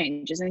drastic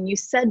changes. And you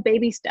said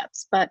baby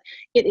steps, but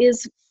it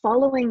is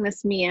following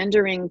this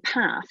meandering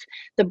path.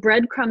 The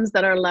breadcrumbs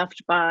that are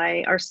left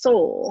by our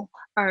soul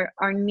are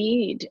our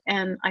need.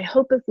 And I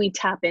hope if we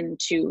tap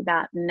into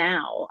that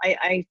now,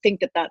 I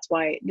think that's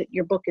why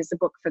your book is the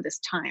book for this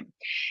time,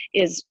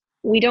 is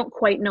we don't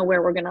quite know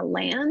where we're going to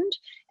land,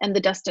 and the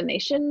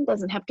destination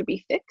doesn't have to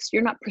be fixed.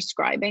 You're not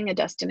prescribing a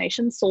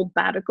destination.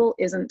 Soulbatical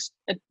isn't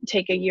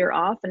take a year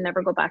off and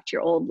never go back to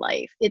your old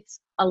life. It's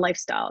a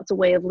lifestyle. It's a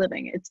way of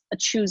living. It's a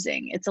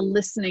choosing. It's a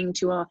listening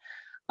to a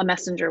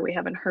messenger we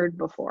haven't heard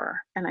before.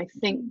 And I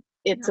think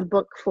it's a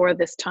book for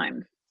this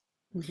time.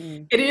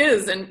 Mm-hmm. It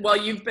is. And well,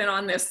 you've been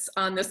on this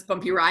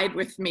bumpy ride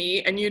with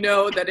me, and you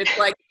know that it's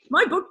like,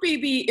 my book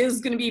baby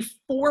is going to be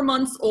 4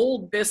 months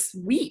old this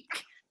week.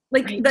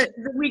 Like right.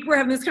 the week we're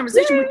having this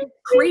conversation, which is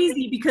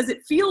crazy because it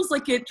feels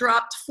like it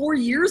dropped 4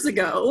 years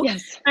ago.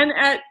 Yes. And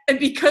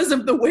because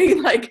of the way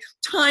like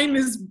time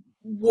is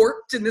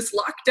warped in this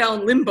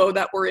lockdown limbo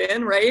that we're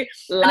in, right?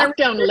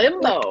 Lockdown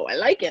limbo. I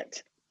like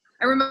it.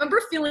 I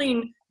remember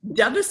feeling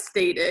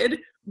devastated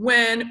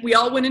when we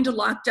all went into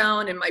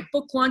lockdown and my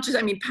book launches.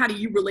 I mean, Patty,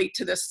 you relate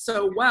to this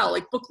so well.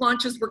 Like book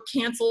launches were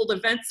canceled,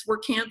 events were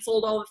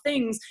canceled, all the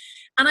things.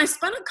 And I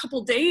spent a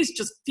couple days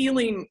just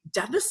feeling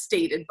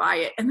devastated by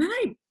it. And then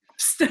I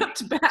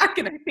stepped back,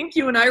 and I think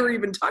you and I were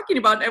even talking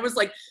about it. I was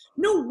like,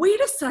 no,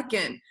 wait a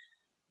second.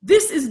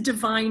 This is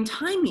divine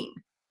timing.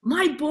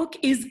 My book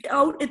is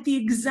out at the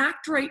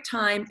exact right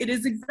time. It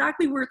is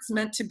exactly where it's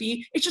meant to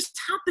be. It's just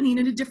happening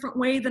in a different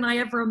way than I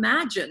ever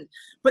imagined.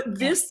 But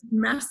this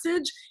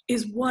message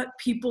is what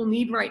people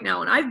need right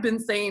now. And I've been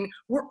saying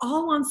we're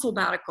all on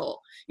sabbatical,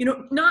 you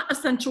know, not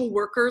essential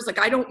workers. Like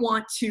I don't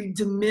want to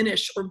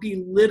diminish or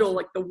belittle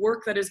like the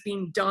work that is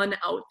being done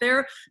out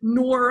there,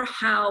 nor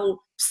how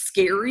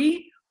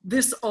scary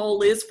this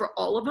all is for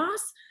all of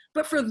us.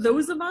 But for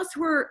those of us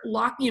who are in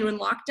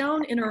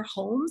lockdown in our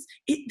homes,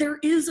 there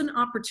is an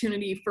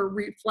opportunity for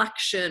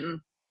reflection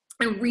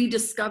and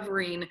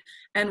rediscovering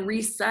and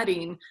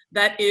resetting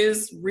that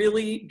is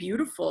really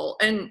beautiful.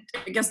 And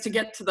I guess to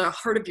get to the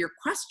heart of your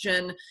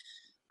question,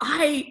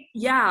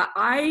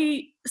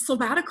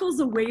 sabbatical is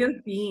a way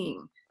of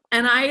being.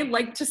 And I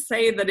like to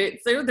say that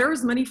there are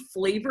as many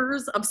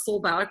flavors of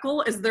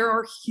sabbatical as there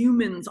are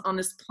humans on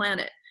this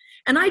planet.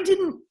 And I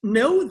didn't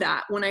know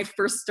that when I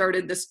first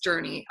started this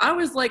journey. I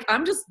was like,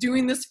 I'm just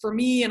doing this for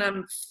me, and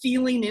I'm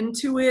feeling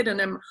into it, and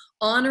I'm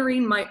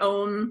honoring my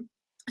own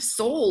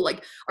soul.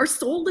 Like our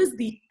soul is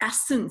the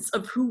essence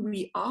of who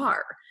we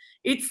are.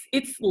 It's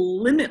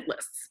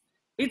limitless.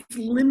 It's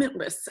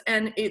limitless.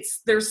 And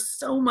there's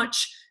so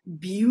much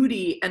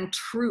beauty and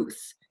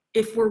truth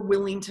if we're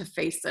willing to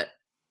face it.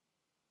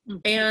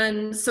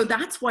 And so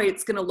that's why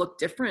it's going to look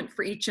different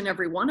for each and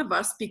every one of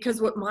us, because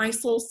what my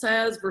soul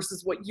says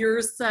versus what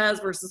yours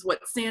says versus what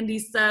Sandy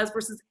says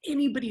versus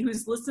anybody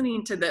who's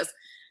listening to this,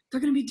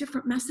 they're going to be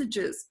different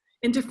messages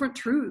and different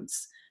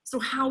truths. So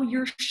how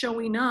you're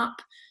showing up,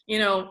 you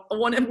know,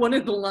 one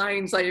of the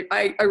lines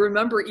I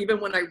remember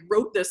even when I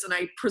wrote this and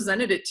I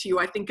presented it to you,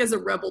 I think as a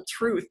rebel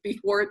truth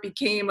before it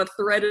became a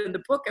thread in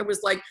the book, I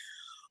was like,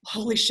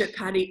 holy shit,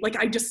 Patty, like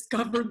I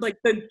discovered like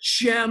the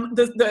gem,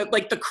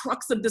 the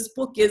crux of this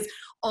book is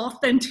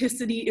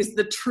authenticity is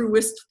the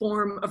truest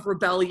form of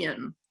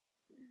rebellion.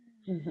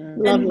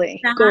 Mm-hmm.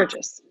 Lovely,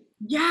 gorgeous.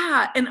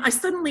 Yeah. And I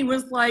suddenly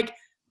was like,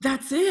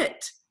 that's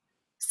it.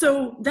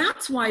 So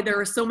that's why there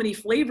are so many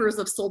flavors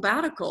of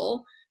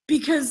sabbatical,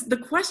 because the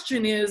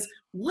question is,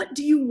 what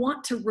do you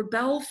want to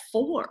rebel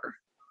for?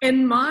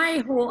 And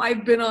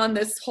I've been on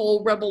this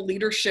whole rebel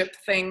leadership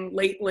thing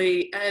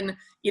lately. And,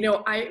 you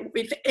know,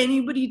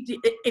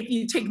 if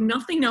you take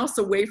nothing else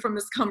away from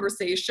this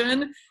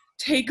conversation,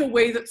 take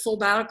away that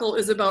sabbatical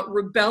is about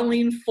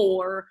rebelling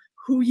for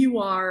who you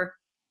are,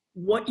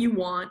 what you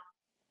want,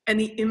 and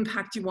the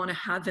impact you want to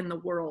have in the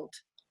world.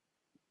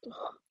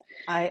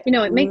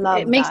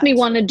 It makes me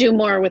want to do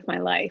more with my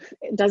life,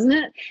 doesn't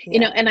it? Yeah. You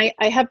know, and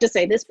I have to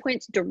say, this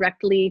points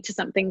directly to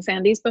something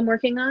Sandy's been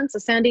working on. So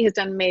Sandy has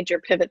done major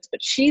pivots,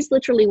 but she's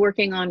literally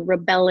working on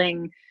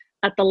rebelling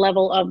at the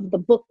level of the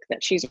book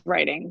that she's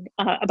writing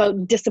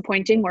about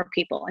disappointing more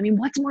people. I mean,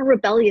 what's more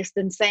rebellious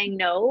than saying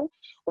no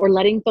or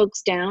letting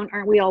folks down?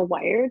 Aren't we all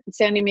wired?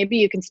 Sandy, maybe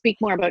you can speak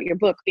more about your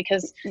book,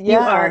 because you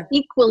are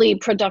equally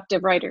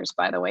productive writers,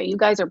 by the way. You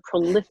guys are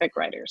prolific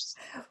writers.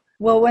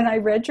 Well, when I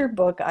read your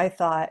book, I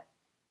thought,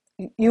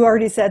 you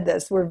already said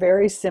this, we're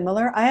very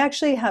similar. I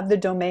actually have the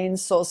domain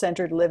Soul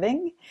Centered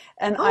Living,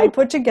 and I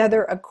put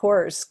together a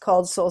course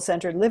called Soul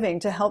Centered Living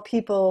to help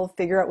people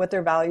figure out what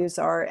their values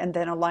are and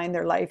then align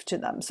their life to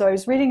them. So I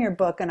was reading your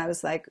book and I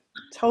was like,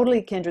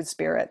 totally kindred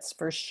spirits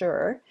for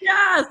sure.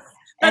 Yes.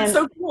 That's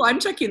so cool. I'm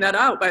checking that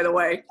out, by the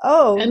way.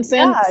 Oh, and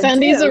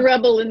Sandy's a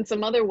rebel in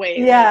some other ways.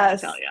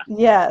 Yes, I tell you.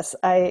 Yes,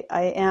 I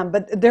am.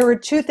 But there were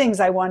two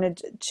things I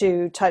wanted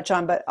to touch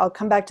on, but I'll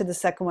come back to the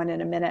second one in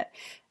a minute.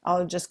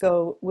 I'll just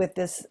go with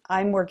this.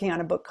 I'm working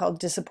on a book called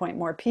Disappoint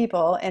More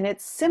People, and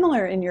it's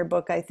similar in your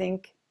book. I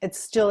think I'm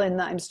still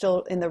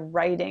in the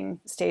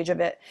writing stage of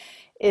it.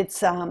 It's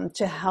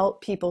to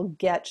help people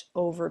get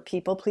over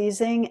people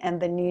pleasing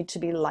and the need to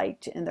be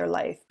liked in their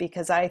life,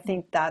 because I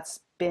think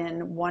that's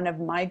been one of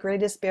my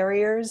greatest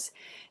barriers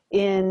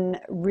in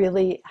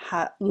really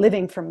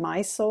living from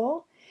my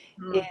soul,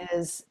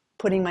 is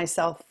putting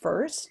myself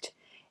first.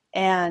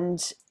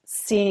 And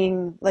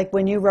seeing, like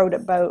when you wrote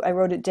about, I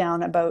wrote it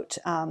down about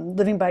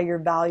living by your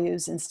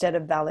values instead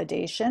of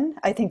validation.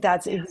 I think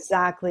that's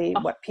exactly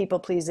Oh, what people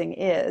pleasing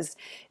is.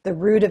 The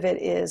root of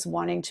it is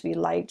wanting to be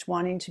liked,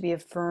 wanting to be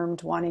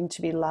affirmed, wanting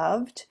to be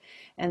loved.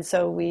 And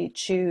so we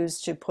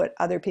choose to put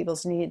other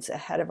people's needs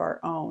ahead of our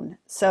own.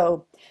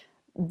 So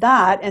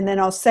that, and then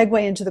I'll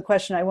segue into the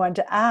question I wanted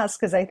to ask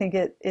because I think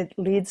it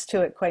leads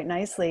to it quite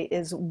nicely,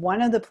 is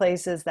one of the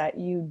places that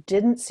you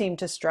didn't seem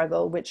to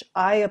struggle, which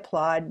I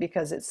applaud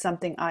because it's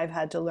something I've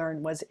had to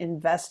learn, was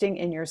investing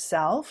in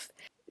yourself.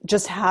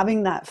 Just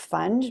having that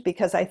fund,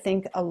 because I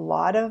think a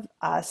lot of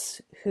us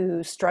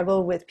who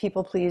struggle with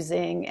people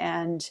pleasing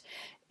and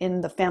in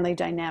the family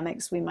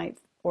dynamics we might,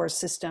 or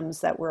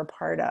systems that we're a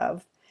part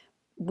of,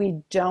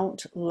 we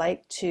don't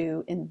like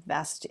to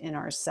invest in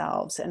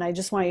ourselves. And I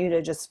just want you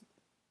to just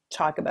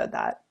talk about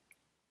that.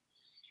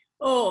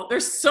 Oh,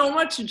 there's so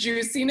much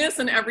juiciness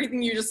in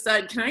everything you just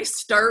said. Can I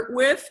start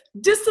with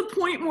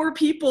Disappoint More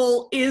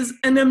People is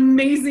an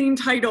amazing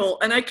title,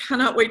 and I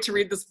cannot wait to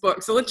read this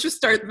book. So let's just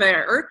start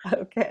there.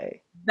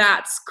 Okay.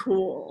 That's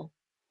cool.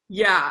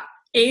 Yeah.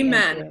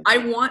 Amen. I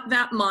want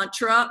that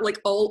mantra like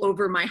all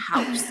over my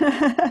house.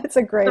 It's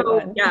a great So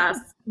one. yes,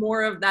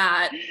 more of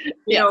that.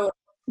 You know,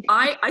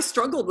 I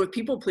struggled with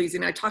people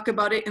pleasing. I talk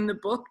about it in the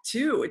book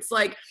too. It's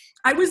like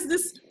I was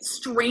this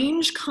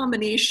strange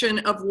combination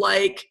of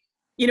like,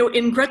 you know,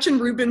 in Gretchen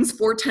Rubin's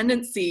Four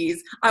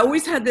Tendencies, I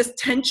always had this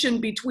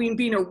tension between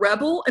being a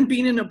rebel and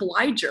being an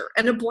obliger.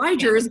 An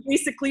obliger is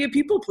basically a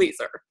people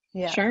pleaser.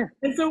 Yeah. sure.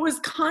 And so it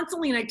was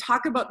constantly, and I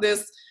talk about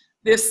this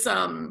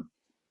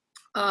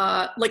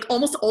like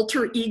almost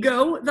alter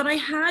ego that I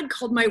had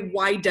called my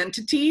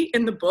Y-identity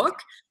in the book.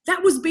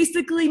 That was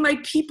basically my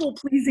people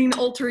pleasing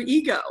alter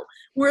ego,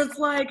 where it's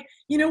like,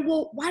 you know,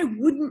 well, why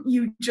wouldn't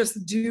you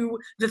just do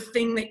the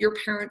thing that your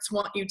parents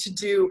want you to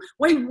do?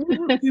 Why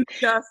wouldn't you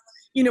just,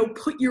 you know,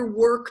 put your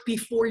work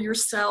before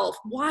yourself?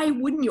 Why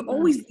wouldn't you?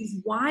 Always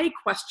these why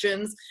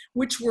questions,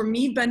 which were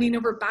me bending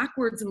over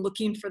backwards and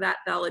looking for that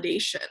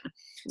validation.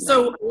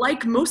 So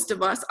like most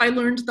of us, I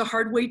learned the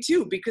hard way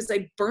too, because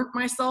I burnt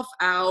myself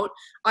out.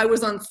 I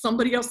was on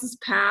somebody else's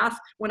path.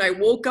 When I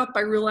woke up,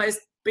 I realized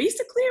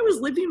basically I was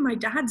living my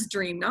dad's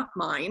dream, not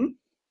mine.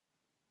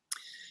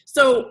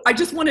 So I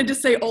just wanted to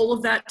say all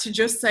of that to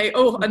just say,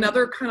 oh,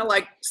 another kind of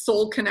like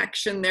soul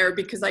connection there,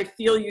 because I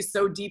feel you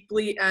so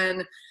deeply.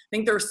 And I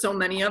think there are so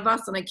many of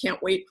us, and I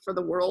can't wait for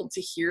the world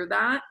to hear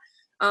that.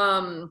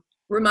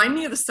 Remind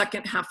me of the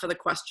second half of the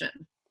question.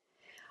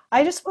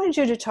 I just wanted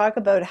you to talk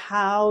about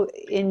how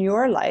in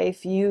your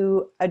life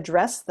you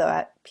address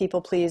that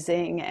people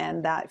pleasing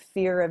and that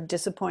fear of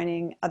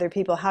disappointing other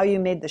people, how you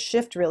made the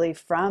shift really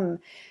from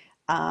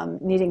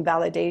needing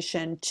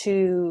validation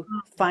to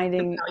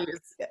finding,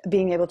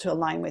 being able to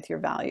align with your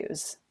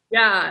values.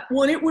 Yeah,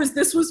 well,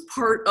 this was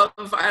part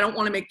of, I don't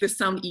want to make this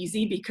sound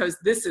easy because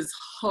this is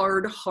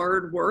hard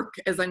work,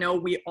 as I know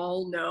we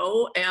all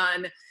know.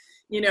 And,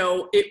 you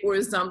know, it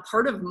was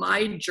part of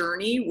my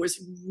journey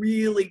was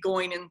really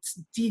going in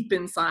deep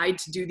inside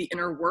to do the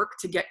inner work,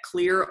 to get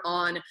clear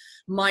on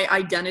my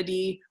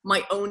identity,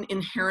 my own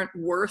inherent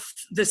worth,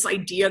 this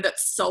idea that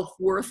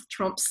self-worth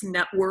trumps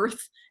net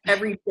worth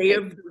every day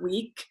of the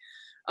week.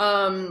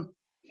 And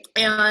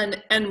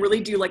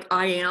really do like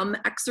I am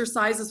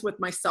exercises with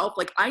myself.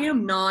 Like I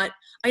am not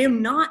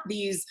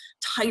these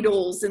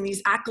titles and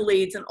these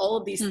accolades and all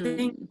of these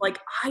things. Like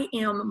I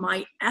am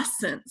my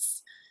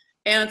essence.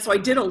 And so I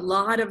did a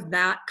lot of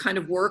that kind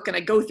of work, and I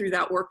go through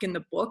that work in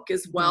the book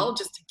as well,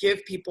 just to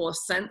give people a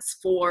sense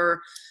for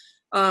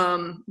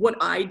what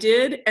I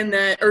did, and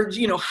that, or,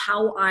 you know,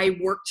 how I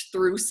worked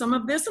through some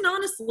of this. And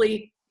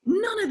honestly,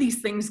 none of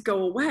these things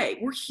go away.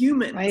 We're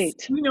humans. Right.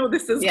 We know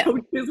this as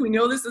coaches. We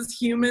know this as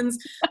humans.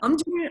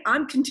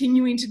 I'm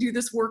continuing to do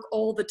this work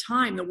all the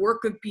time. The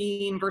work of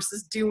being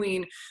versus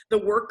doing, the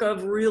work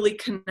of really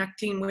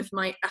connecting with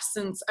my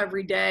essence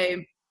every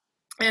day.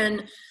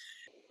 And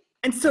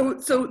so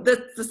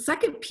the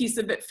second piece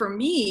of it for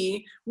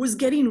me was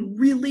getting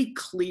really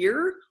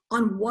clear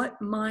on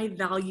what my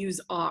values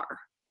are.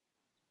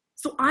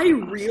 So I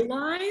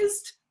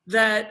realized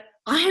that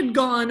I had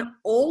gone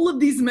all of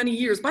these many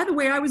years. By the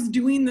way, I was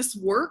doing this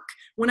work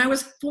when I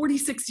was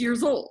 46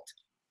 years old.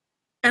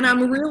 And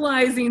I'm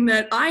realizing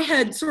that I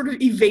had sort of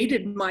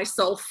evaded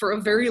myself for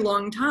a very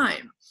long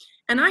time.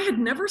 And I had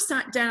never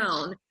sat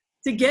down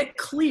to get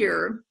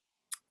clear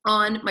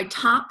on my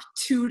top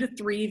 2 to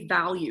 3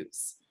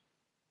 values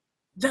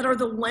that are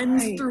the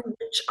lens through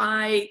which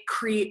I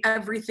create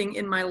everything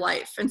in my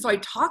life. And so I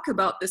talk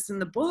about this in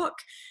the book.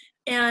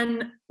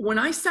 And when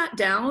I sat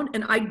down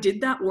and I did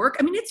that work,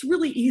 I mean, it's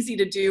really easy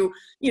to do,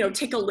 you know,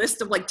 take a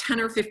list of like 10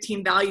 or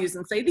 15 values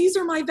and say, these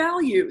are my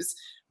values.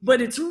 But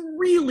it's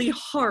really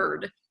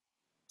hard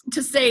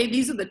to say,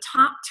 these are the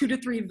top 2 to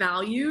 3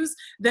 values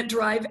that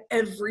drive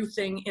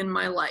everything in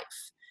my life.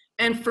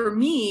 And for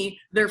me,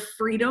 they're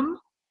freedom,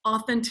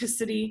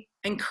 authenticity,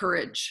 and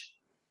courage.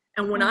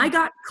 And when I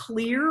got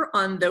clear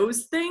on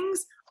those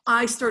things,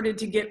 I started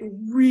to get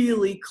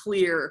really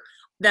clear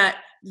that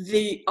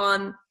the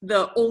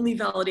only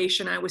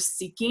validation I was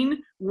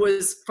seeking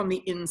was from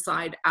the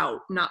inside out,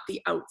 not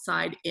the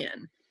outside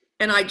in.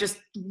 And I just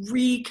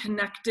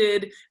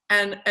reconnected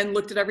and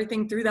looked at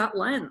everything through that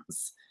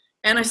lens.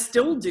 And I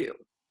still do.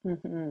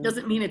 Mm-hmm.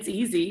 Doesn't mean it's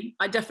easy.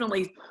 I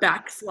definitely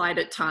backslide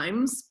at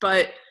times,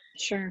 but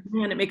Sure.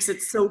 man, it makes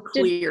it so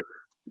clear.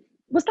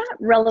 Was that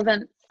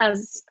relevant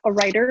as a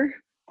writer?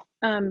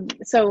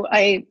 So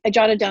I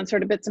jotted down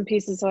sort of bits and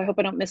pieces, so I hope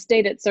I don't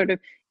misstate it, sort of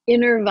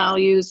inner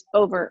values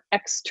over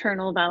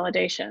external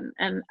validation.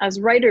 And as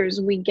writers,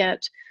 we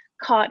get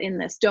caught in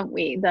this, don't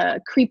we?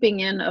 The creeping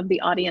in of the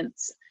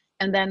audience,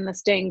 and then the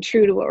staying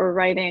true to what we're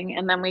writing.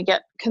 And then we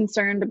get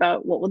concerned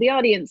about what will the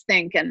audience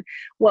think, and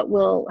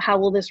how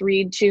will this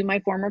read to my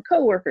former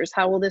coworkers?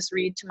 How will this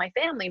read to my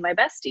family, my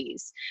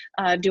besties?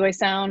 Do I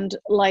sound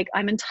like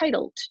I'm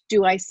entitled?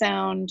 Do I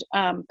sound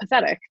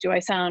pathetic? Do I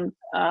sound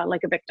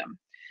like a victim?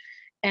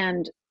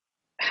 And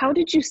how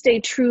did you stay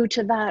true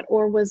to that?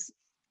 Or was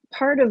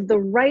part of the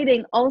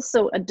writing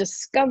also a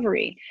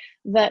discovery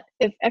that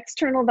if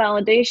external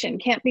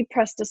validation can't be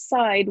pressed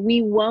aside,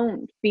 we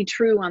won't be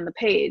true on the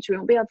page, we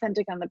won't be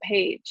authentic on the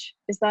page?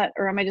 Is that,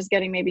 or am I just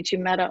getting maybe too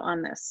meta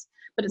on this?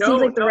 But it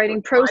seems like the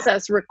writing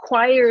process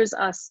requires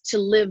us to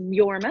live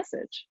your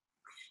message.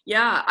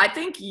 Yeah, I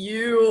think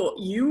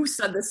you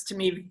said this to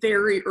me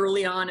very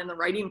early on in the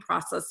writing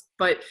process,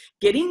 but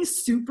getting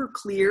super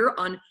clear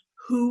on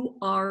who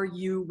are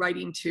you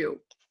writing to?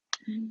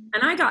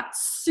 And I got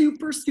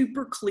super,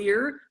 super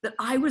clear that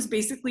I was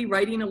basically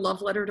writing a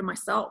love letter to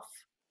myself.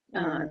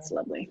 That's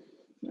lovely.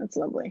 That's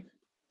lovely.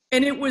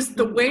 And it was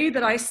the way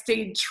that I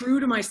stayed true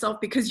to myself,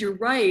 because you're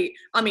right.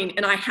 I mean,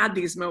 and I had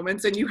these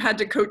moments, and you had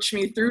to coach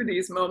me through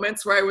these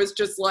moments where I was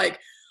just like,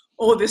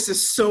 oh, this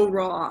is so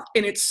raw,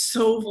 and it's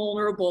so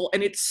vulnerable,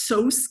 and it's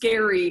so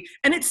scary,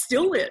 and it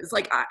still is.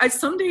 Like, I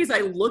some days I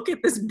look at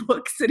this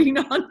book sitting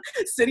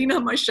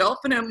on my shelf,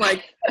 and I'm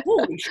like,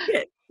 holy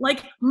shit!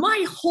 Like,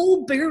 my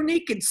whole bare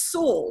naked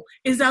soul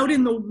is out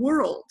in the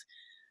world.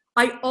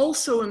 I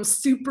also am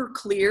super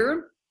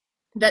clear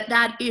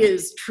that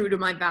is true to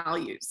my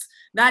values.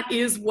 That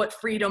is what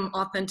freedom,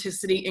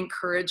 authenticity, and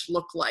courage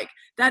look like.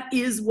 That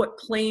is what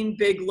playing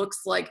big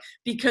looks like,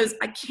 because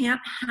I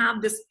can't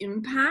have this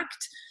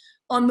impact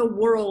on the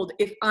world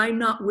if I'm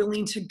not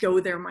willing to go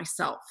there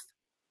myself.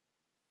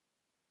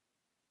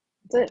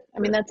 That's it. I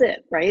mean, that's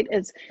it, right?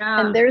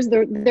 And there's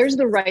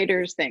the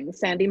writer's thing.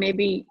 Sandy,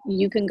 maybe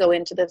you can go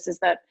into this, is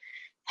that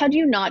had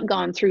you not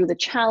gone through the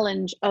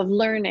challenge of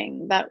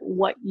learning that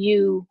what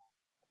you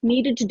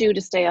needed to do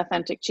to stay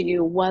authentic to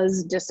you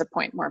was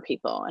disappoint more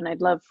people, and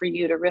I'd love for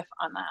you to riff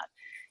on that.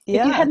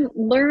 If you hadn't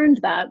learned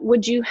that,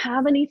 would you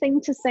have anything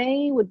to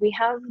say? Would we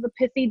have the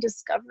pithy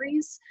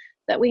discoveries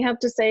that we have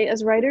to say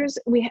as writers?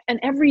 And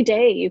every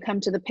day you come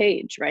to the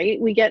page,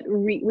 right? We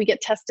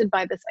get tested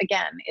by this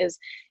again, is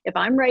if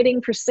I'm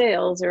writing for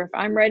sales, or if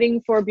I'm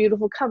writing for a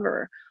beautiful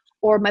cover,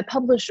 or my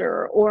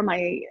publisher, or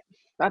my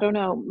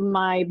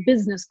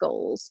business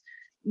goals,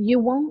 you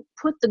won't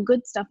put the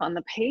good stuff on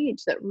the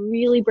page that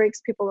really breaks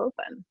people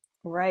open.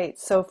 Right.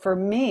 So for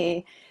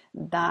me,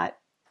 that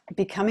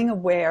becoming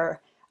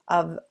aware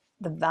of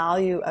the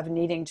value of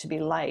needing to be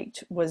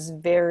liked was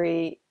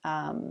very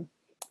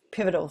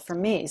pivotal for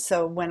me.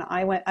 So when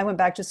I went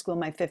back to school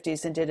in my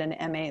 50s and did an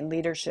MA in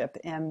leadership,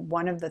 and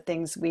one of the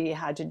things we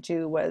had to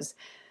do was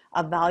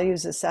a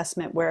values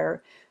assessment,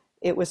 where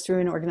it was through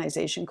an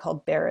organization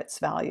called Barrett's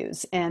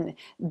Values, and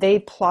they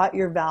plot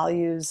your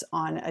values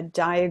on a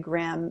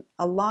diagram,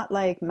 a lot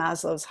like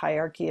Maslow's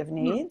hierarchy of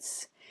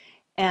needs.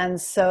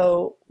 And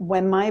so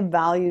when my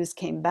values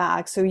came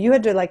back, so you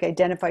had to like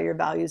identify your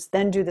values,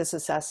 then do this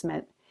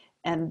assessment,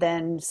 and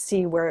then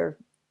see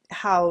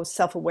how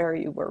self-aware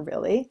you were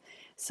really.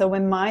 So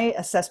when my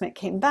assessment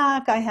came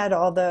back, I had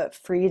all the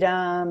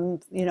freedom,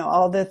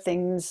 all the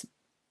things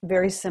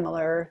very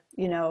similar,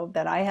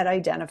 that I had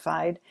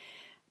identified.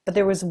 But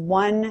there was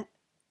one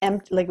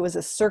it was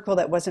a circle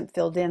that wasn't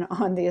filled in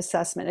on the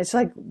assessment. It's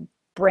like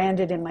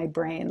branded in my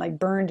brain, like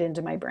burned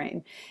into my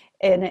brain.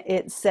 And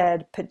it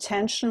said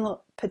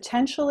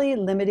potentially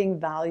limiting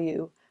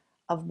value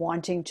of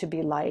wanting to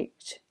be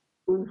liked.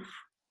 Oh.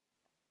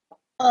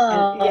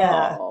 And,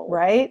 yeah,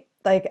 right?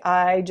 Like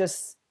I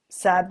just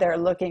sat there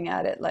looking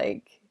at it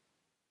like,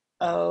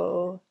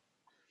 oh,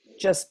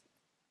 just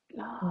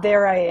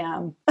there I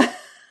am.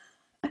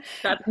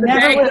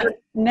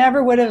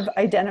 Never would have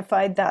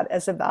identified that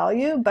as a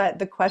value, but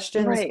the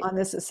questions on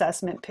this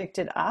assessment picked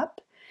it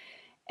up.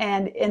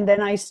 And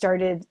then I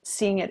started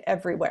seeing it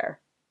everywhere.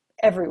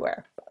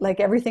 Like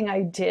everything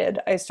I did,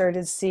 I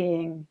started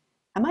seeing,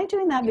 am I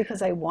doing that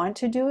because I want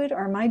to do it?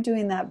 Or am I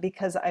doing that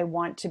because I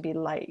want to be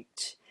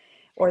liked?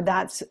 Or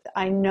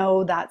I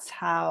know that's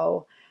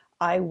how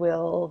I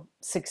will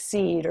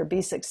succeed or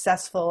be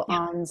successful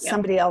on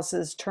somebody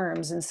else's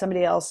terms and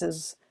somebody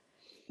else's,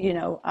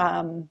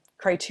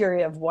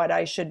 criteria of what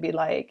I should be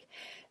like.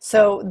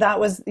 So that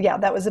was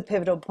a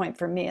pivotal point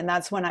for me. And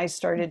that's when I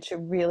started to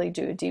really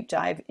do a deep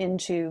dive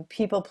into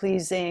people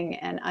pleasing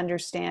and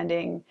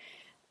understanding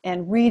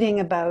and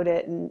reading about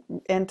it,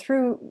 and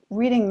through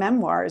reading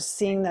memoirs,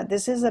 seeing that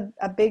this is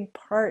a big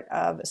part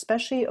of,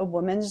 especially a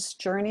woman's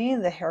journey,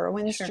 the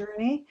heroine's Sure.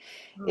 journey,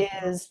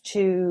 Mhm. is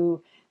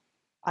to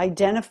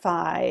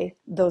identify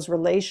those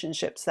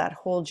relationships that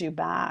hold you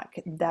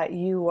back, that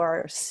you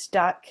are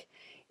stuck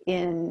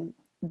in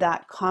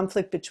that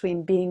conflict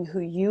between being who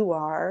you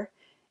are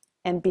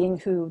and being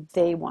who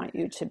they want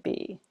you to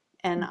be.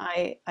 And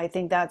I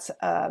think that's,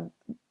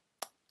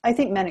 I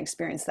think men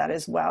experience that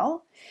as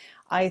well.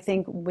 I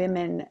think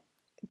women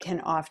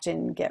can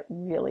often get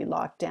really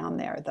locked down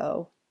there,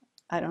 though.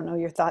 I don't know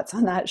your thoughts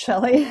on that,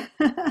 Shelley.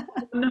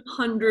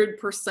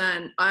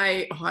 100%.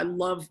 I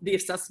love the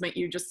assessment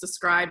you just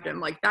described.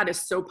 I'm like, that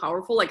is so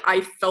powerful. Like,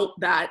 I felt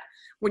that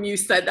when you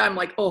said that. I'm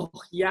like, oh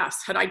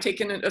yes, had I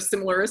taken a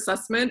similar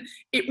assessment,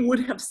 it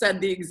would have said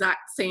the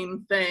exact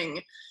same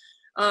thing.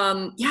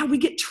 Yeah, we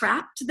get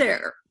trapped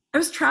there. I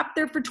was trapped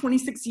there for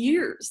 26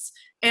 years.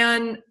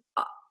 And,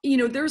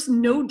 there's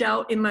no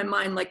doubt in my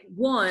mind, like,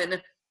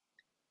 one,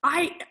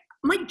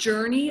 my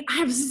journey, I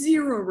have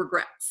zero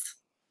regrets,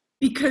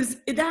 because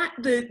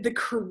the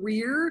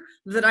career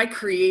that I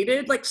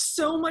created, like,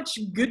 so much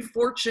good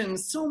fortune,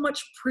 so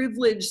much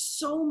privilege,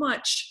 so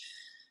much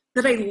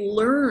that I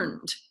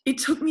learned. It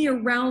took me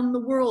around the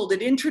world.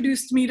 It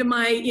introduced me to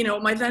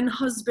my then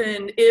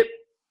husband.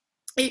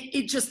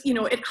 It just,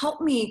 it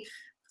helped me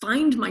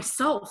find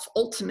myself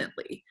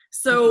ultimately.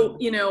 So,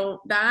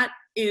 that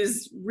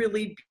is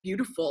really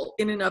beautiful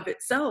in and of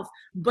itself.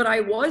 But I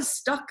was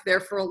stuck there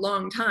for a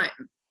long time,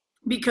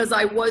 because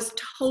I was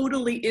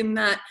totally in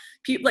that,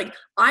 like,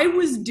 I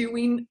was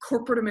doing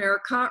corporate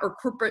America, or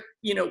corporate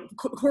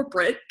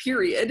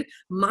period,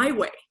 my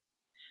way.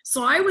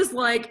 So I was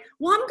like,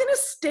 well, I'm going to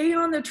stay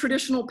on the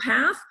traditional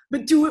path,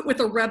 but do it with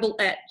a rebel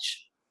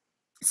edge.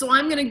 So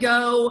I'm going to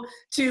go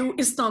to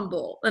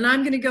Istanbul, and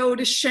I'm going to go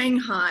to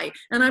Shanghai,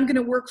 and I'm going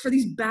to work for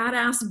these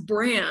badass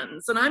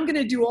brands, and I'm going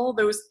to do all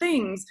those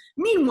things.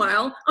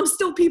 Meanwhile, I'm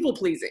still people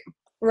pleasing.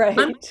 Right.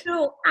 I'm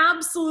still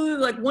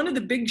absolutely, like, one of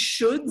the big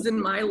shoulds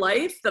in my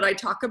life that I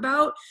talk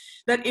about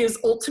that is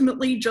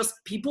ultimately just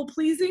people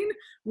pleasing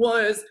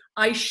was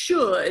I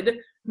should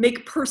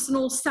make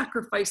personal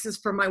sacrifices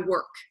for my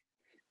work.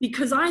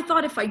 Because I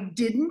thought if I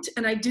didn't,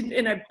 and I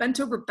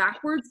bent over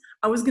backwards,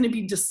 I was going to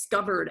be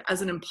discovered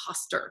as an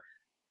imposter.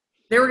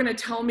 They were going to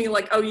tell me,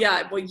 like, oh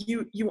yeah, well,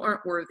 you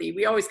aren't worthy.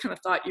 We always kind of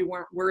thought you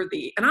weren't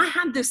worthy. And I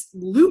had this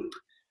loop.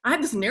 I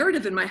had this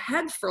narrative in my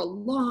head for a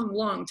long,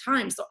 long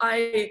time. So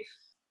I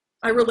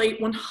relate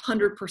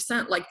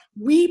 100%. Like,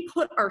 we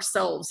put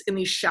ourselves in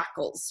these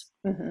shackles.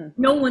 Mm-hmm.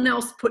 No one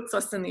else puts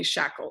us in these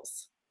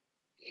shackles.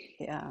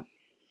 Yeah.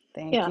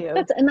 Thank you.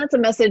 That's a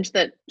message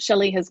that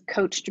Shelley has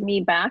coached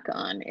me back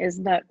on,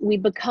 is that we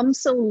become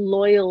so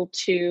loyal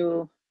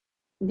to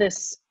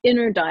this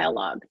inner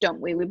dialogue,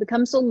 don't we? We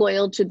become so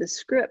loyal to the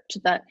script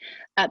that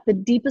at the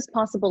deepest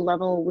possible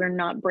level, we're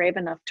not brave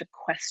enough to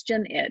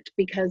question it,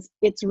 because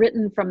it's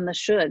written from the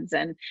shoulds.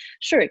 And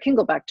sure, it can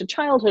go back to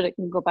childhood, it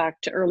can go back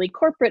to early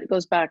corporate, it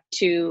goes back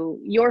to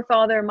your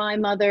father, my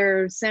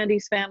mother,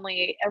 Sandy's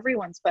family,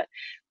 everyone's. But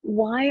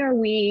why are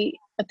we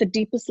at the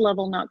deepest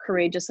level not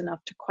courageous enough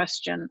to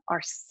question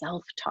our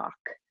self-talk?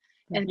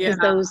 And because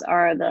those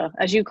are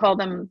as you call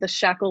them, the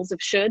shackles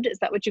of should. Is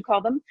that what you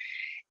call them?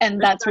 And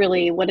that's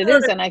really what it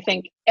is. And I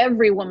think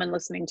every woman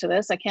listening to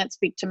this, I can't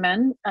speak to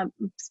men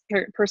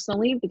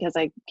personally, because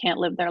I can't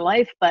live their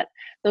life, but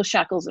those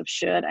shackles of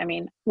should, I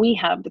mean, we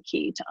have the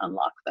key to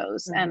unlock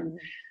those. Mm-hmm. And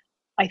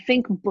I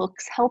think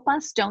books help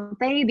us, don't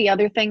they? The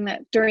other thing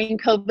that during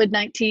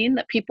COVID-19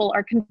 that people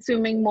are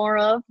consuming more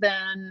of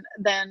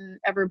than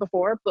ever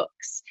before,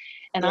 books.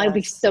 And I'd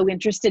be so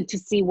interested to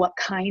see what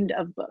kind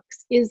of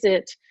books. Is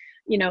it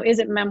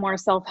memoir,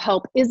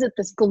 self-help? Is it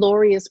this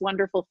glorious,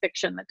 wonderful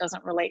fiction that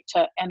doesn't relate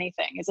to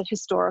anything? Is it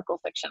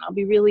historical fiction? I'll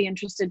be really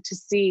interested to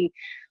see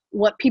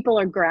what people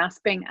are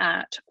grasping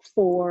at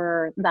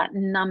for that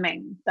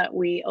numbing that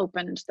we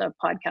opened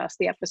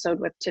the episode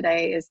with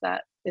today. Is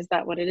that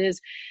what it is?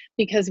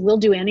 Because we'll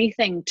do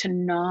anything to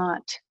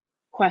not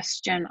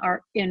question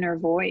our inner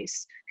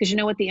voice. Because you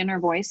know what the inner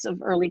voice of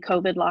early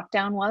COVID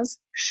lockdown was?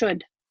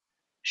 Should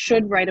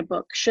write a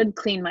book, should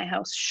clean my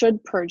house,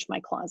 should purge my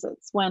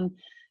closets. When,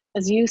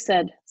 as you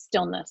said,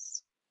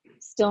 stillness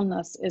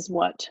is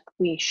what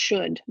we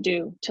should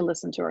do to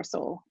listen to our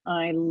soul.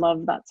 I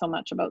love that so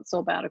much about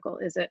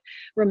Soulbatical. Is it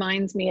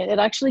reminds me, it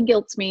actually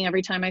guilts me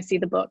every time I see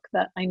the book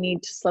that I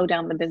need to slow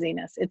down the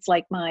busyness. It's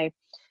like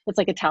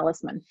a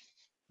talisman.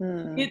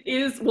 It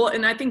is. Well,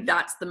 and I think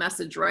that's the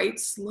message, right?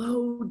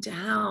 Slow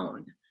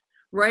down.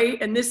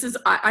 Right. And this is,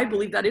 I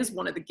believe that is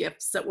one of the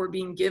gifts that we're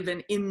being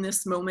given in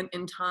this moment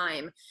in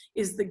time,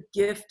 is the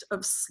gift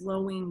of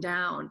slowing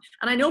down.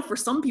 And I know for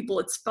some people,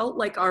 it's felt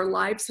like our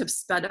lives have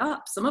sped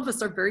up. Some of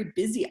us are very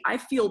busy. I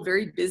feel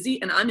very busy,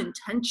 and I'm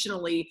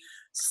intentionally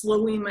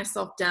slowing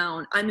myself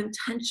down. I'm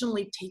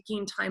intentionally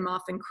taking time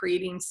off and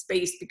creating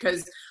space,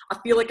 because I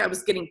feel like I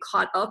was getting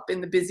caught up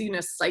in the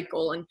busyness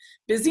cycle. And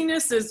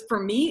busyness is, for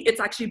me, it's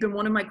actually been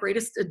one of my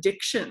greatest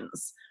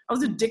addictions. I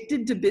was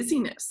addicted to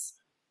busyness.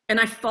 And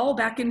I fall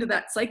back into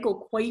that cycle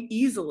quite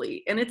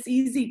easily. And it's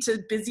easy to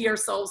busy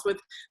ourselves with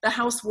the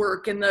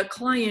housework and the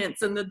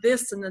clients and the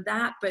this and the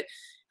that. But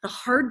the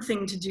hard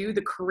thing to do,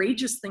 the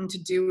courageous thing to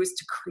do, is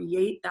to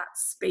create that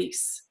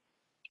space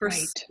for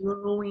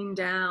slowing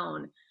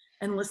down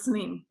and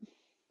listening.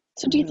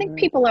 So do you think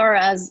people are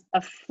as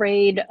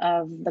afraid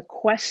of the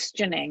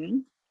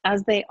questioning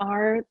as they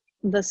are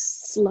the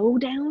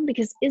slowdown?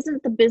 Because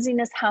isn't the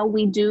busyness how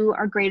we do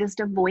our greatest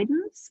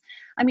avoidance?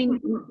 I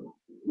mean,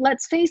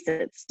 let's face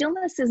it,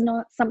 stillness is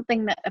not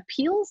something that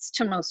appeals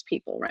to most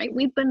people, right?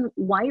 We've been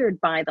wired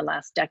by the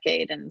last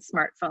decade and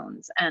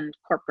smartphones and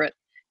corporate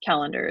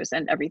calendars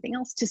and everything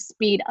else to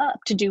speed up,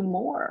 to do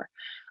more.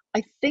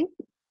 I think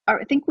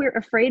we're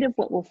afraid of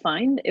what we'll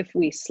find if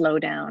we slow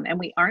down and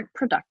we aren't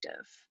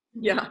productive.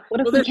 Yeah.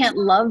 What if we can't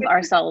love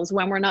ourselves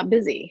when we're not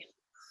busy?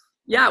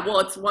 Yeah, well,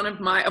 it's one of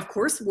my, of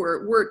course,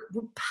 we're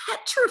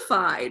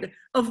petrified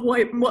of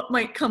what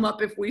might come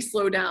up if we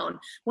slow down.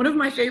 One of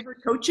my favorite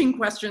coaching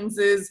questions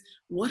is,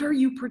 what are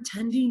you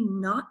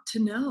pretending not to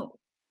know?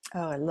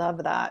 Oh, I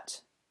love that.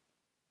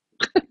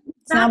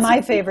 It's now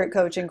my favorite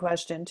coaching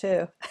question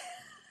too.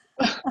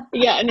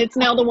 Yeah, and it's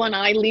now the one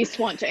I least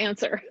want to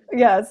answer.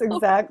 Yes,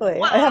 exactly.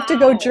 Wow. I have to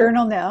go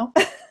journal now.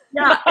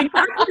 Yeah,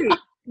 exactly.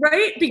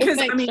 Right? Because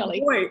thanks, I mean,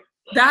 Shelley. Boy,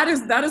 that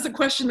is a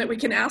question that we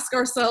can ask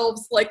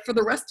ourselves like for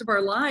the rest of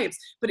our lives.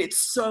 But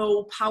it's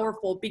so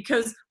powerful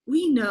because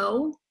we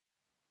know,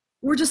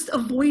 we're just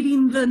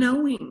avoiding the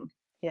knowing.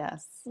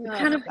 Yes.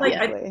 Kind of like,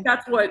 I think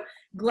that's what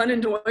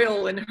Glennon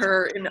Doyle in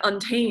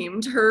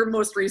Untamed, her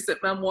most recent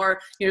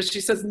memoir,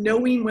 she says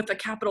knowing with a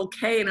capital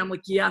K. And I'm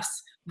like,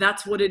 yes,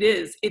 that's what it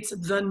is. It's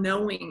the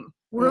knowing.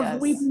 We're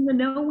avoiding the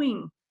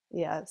knowing.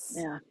 Yes.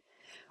 Yeah.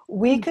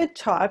 We could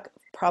talk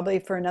probably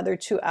for another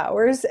 2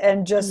 hours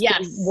and just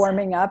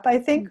warming up, I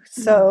think.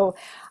 So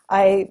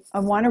I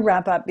want to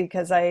wrap up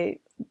because I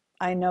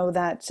know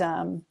that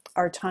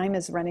our time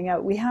is running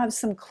out. We have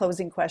some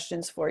closing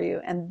questions for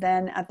you. And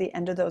then at the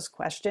end of those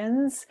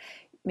questions,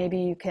 maybe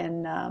you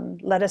can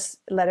let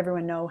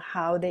everyone know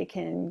how they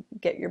can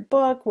get your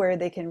book, where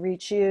they can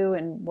reach you,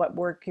 and what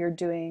work you're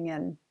doing,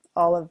 and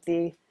all of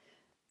the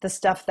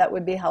stuff that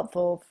would be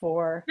helpful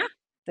for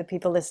the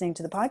people listening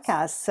to the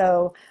podcast.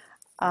 So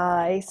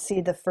I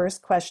see the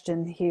first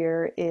question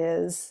here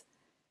is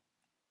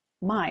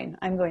mine.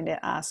 I'm going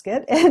to ask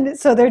it. And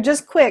so they're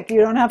just quick. You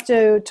don't have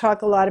to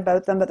talk a lot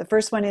about them. But the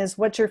first one is,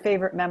 what's your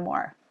favorite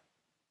memoir?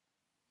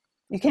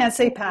 You can't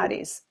say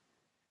Patty's.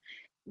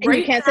 Right?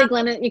 You can't say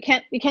Glennon. You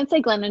can't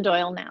say Glennon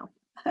Doyle now.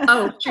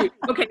 Oh, shoot.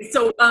 Okay.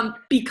 So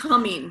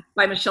Becoming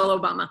by Michelle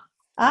Obama.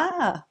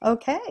 Ah,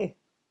 okay.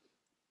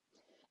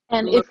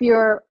 And if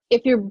your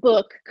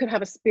book could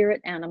have a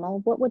spirit animal,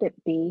 what would it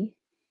be?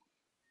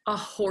 A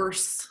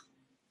horse,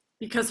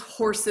 because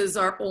horses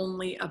are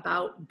only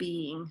about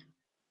being.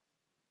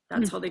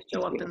 That's how they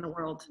show up in the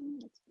world.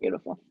 That's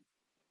beautiful.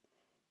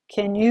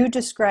 Can you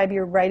describe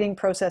your writing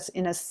process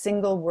in a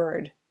single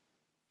word?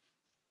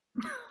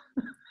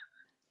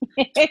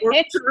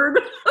 Tortured.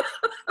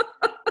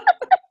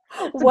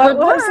 What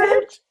was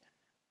it?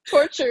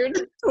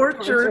 Tortured.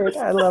 Tortured.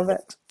 I love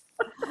it.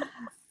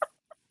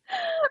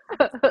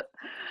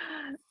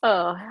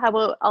 Oh, how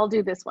about I'll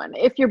do this one.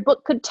 If your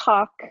book could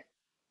talk,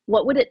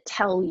 what would it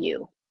tell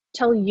you?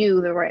 Tell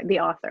you, the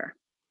author.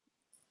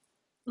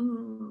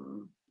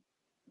 I'm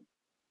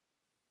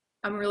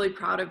really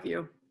proud of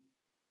you.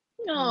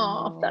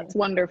 Oh, that's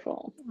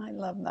wonderful. I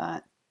love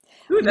that.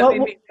 Ooh, that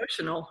made me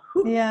emotional.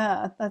 Ooh.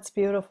 Yeah, that's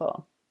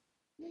beautiful.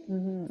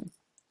 Mm-hmm.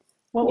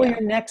 What will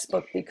your next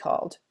book be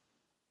called?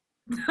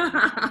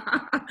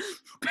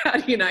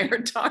 Patty and I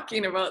are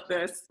talking about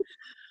this.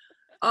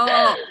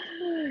 Oh,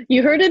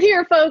 you heard it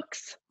here,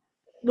 folks.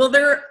 Well,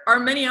 there are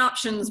many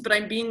options, but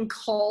I'm being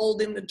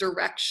called in the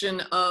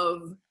direction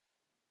of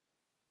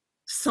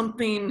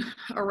something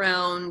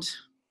around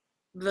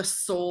the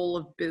soul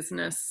of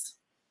business.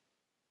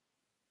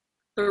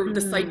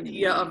 This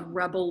idea of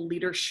rebel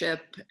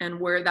leadership and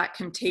where that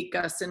can take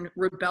us, and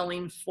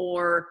rebelling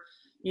for,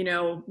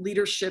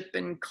 leadership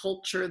and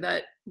culture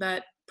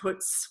that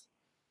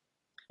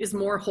is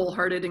more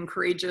wholehearted and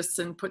courageous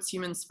and puts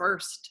humans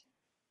first.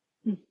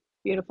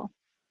 Beautiful.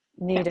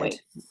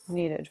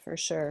 Needed for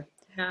sure.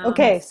 Yeah.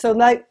 Okay, so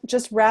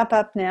just wrap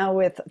up now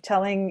with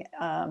telling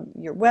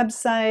your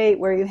website,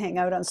 where you hang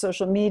out on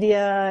social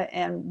media,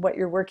 and what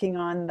you're working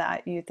on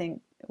that you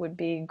think would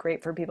be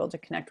great for people to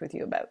connect with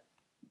you about.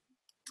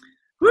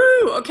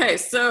 Woo! Okay,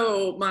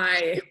 so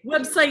my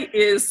website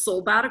is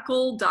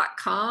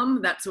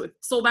soulbatical.com. That's with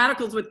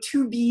Soulbaticals with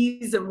 2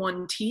 B's and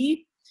 1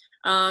 T.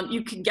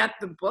 You can get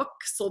the book,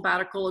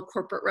 Soulbatical, A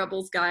Corporate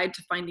Rebel's Guide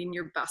to Finding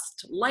Your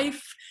Best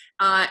Life,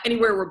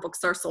 anywhere where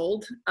books are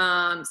sold.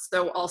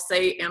 So I'll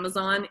say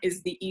Amazon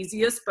is the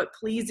easiest, but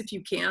please, if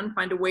you can,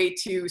 find a way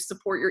to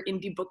support your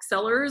indie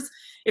booksellers.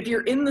 If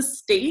you're in the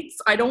States,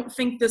 I don't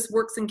think this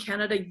works in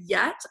Canada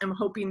yet. I'm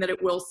hoping that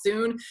it will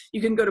soon.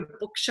 You can go to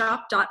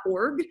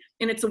bookshop.org,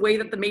 and it's a way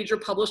that the major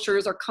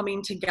publishers are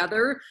coming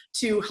together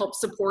to help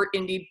support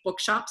indie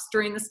bookshops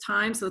during this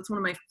time. So that's one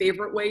of my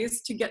favorite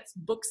ways to get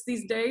books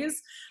these days.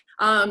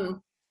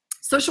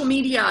 Social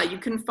media, you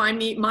can find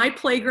me. My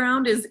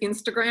playground is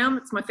Instagram.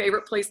 It's my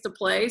favorite place to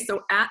play.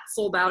 So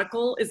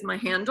 @Soulbatical is my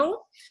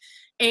handle.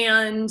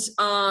 And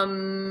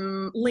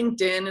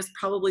LinkedIn is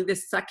probably the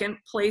second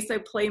place I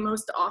play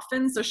most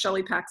often. So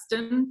Shelley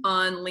Paxton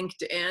on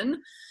LinkedIn.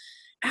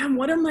 And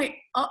what am I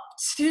up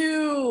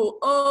to?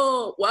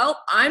 Oh,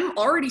 well, I'm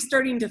already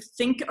starting to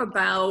think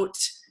about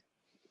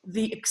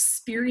the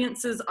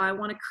experiences I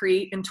want to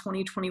create in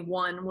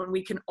 2021 when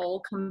we can all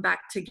come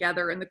back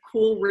together, and the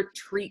cool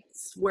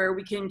retreats where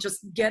we can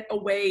just get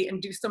away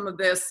and do some of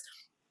this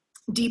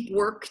deep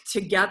work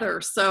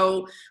together.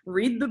 So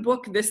read the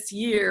book this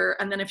year.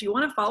 And then if you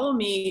want to follow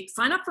me,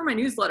 sign up for my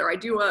newsletter. I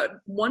do a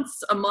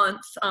once a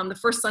month, the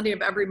first Sunday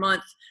of every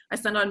month, I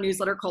send out a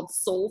newsletter called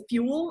Soul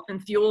Fuel,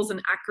 and Fuel is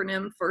an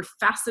acronym for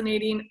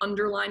fascinating,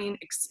 underlining,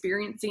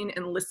 experiencing,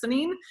 and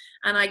listening.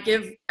 And I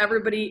give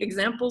everybody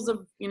examples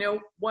of,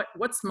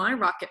 what's my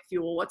rocket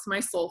fuel? What's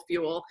my soul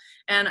fuel?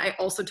 And I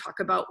also talk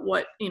about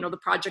what, the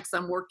projects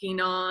I'm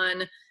working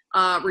on,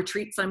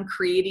 retreats I'm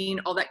creating,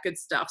 all that good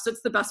stuff. So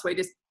it's the best way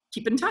to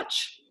keep in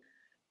touch.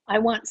 I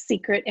want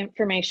secret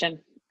information.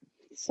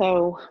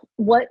 So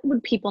what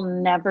would people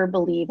never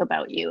believe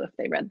about you if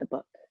they read the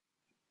book?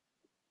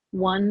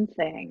 One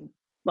thing,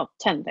 well,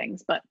 10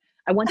 things, but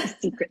I want the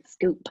secret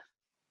scoop.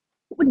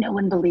 What would no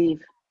one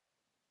believe?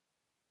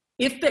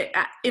 If they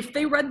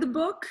read the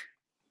book?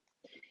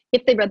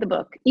 If they read the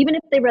book, even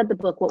if they read the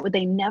book, what would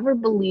they never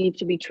believe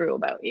to be true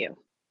about you?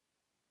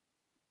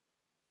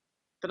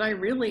 That I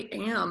really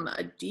am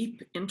a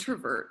deep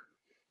introvert.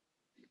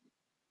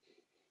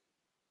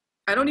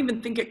 I don't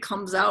even think it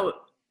comes out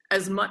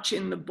as much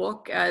in the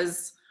book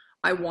as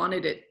I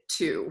wanted it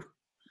to,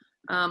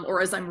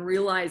 or as I'm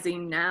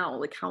realizing now,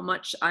 like how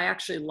much I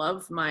actually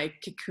love my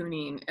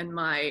cocooning and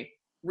my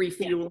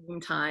refueling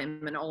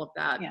time and all of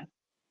that. Yeah.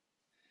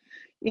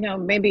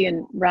 Maybe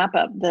in wrap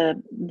up,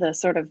 the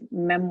sort of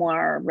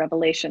memoir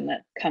revelation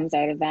that comes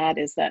out of that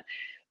is that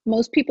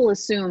most people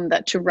assume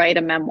that to write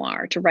a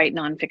memoir, to write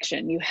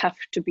nonfiction, you have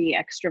to be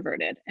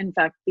extroverted. In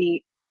fact,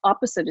 the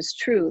opposite is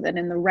true, that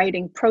in the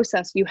writing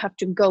process, you have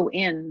to go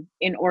in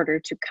order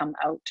to come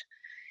out.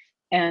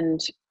 And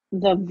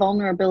the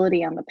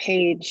vulnerability on the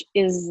page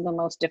is the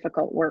most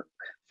difficult work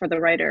for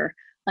the writer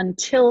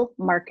until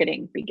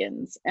marketing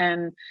begins.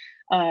 And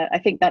I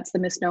think that's the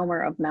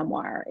misnomer of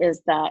memoir,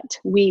 is that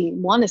we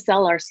want to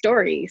sell our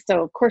story.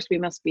 So of course we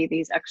must be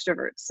these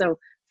extroverts. So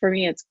for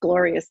me, it's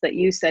glorious that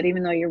you said,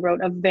 even though you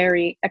wrote a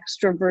very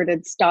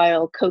extroverted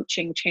style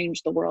coaching,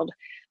 change the world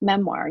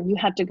memoir, you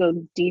had to go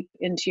deep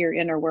into your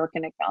inner work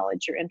and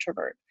acknowledge your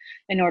introvert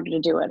in order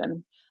to do it.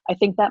 And I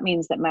think that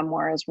means that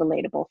memoir is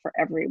relatable for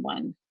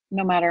everyone,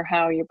 no matter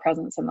how your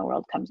presence in the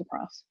world comes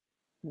across.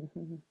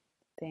 Mm-hmm.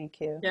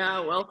 Thank you. Yeah,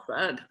 well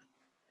said.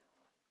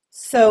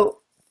 So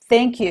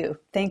thank you.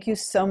 Thank you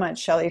so much,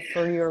 Shelley,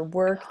 for your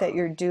work that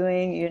you're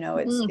doing.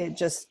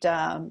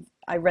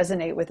 I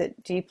resonate with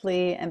it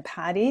deeply. And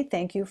Patty,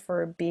 thank you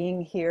for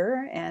being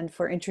here and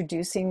for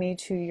introducing me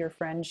to your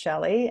friend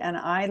Shelley. And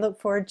I look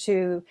forward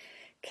to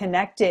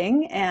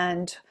connecting,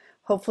 and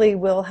hopefully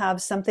we'll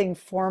have something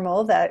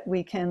formal that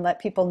we can let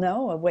people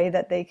know, a way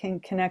that they can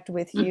connect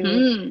with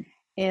you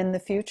in the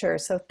future.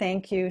 So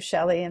thank you,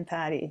 Shelley and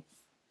Patty.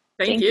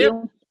 Thank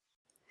you.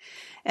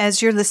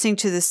 As you're listening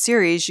to this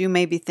series, you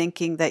may be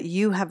thinking that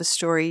you have a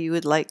story you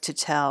would like to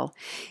tell.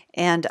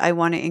 And I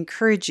want to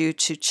encourage you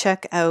to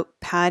check out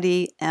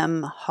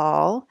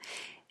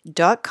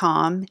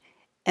pattymhall.com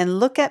and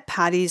look at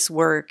Patty's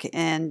work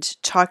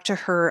and talk to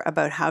her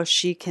about how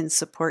she can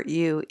support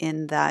you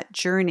in that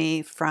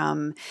journey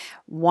from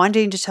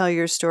wanting to tell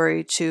your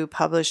story to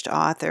published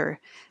author.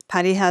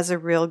 Patty has a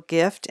real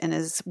gift and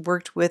has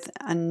worked with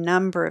a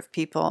number of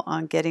people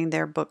on getting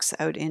their books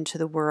out into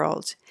the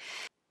world.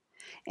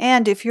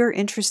 And if you're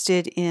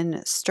interested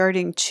in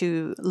starting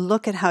to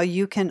look at how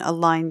you can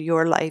align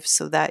your life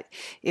so that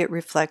it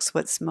reflects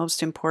what's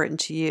most important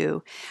to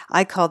you,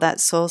 I call that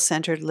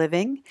soul-centered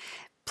living.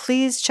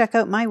 Please check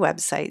out my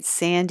website,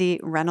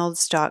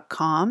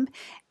 sandyreynolds.com,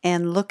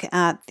 and look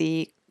at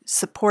the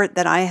support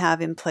that I have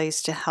in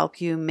place to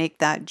help you make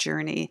that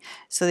journey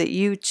so that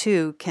you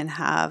too can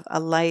have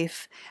a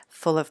life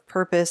full of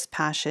purpose,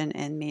 passion,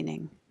 and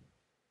meaning.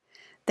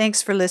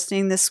 Thanks for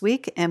listening this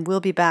week, and we'll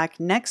be back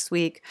next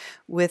week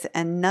with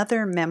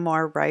another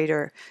memoir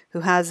writer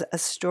who has a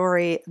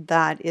story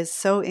that is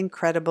so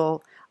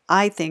incredible,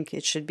 I think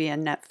it should be a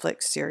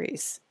Netflix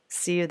series.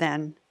 See you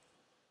then.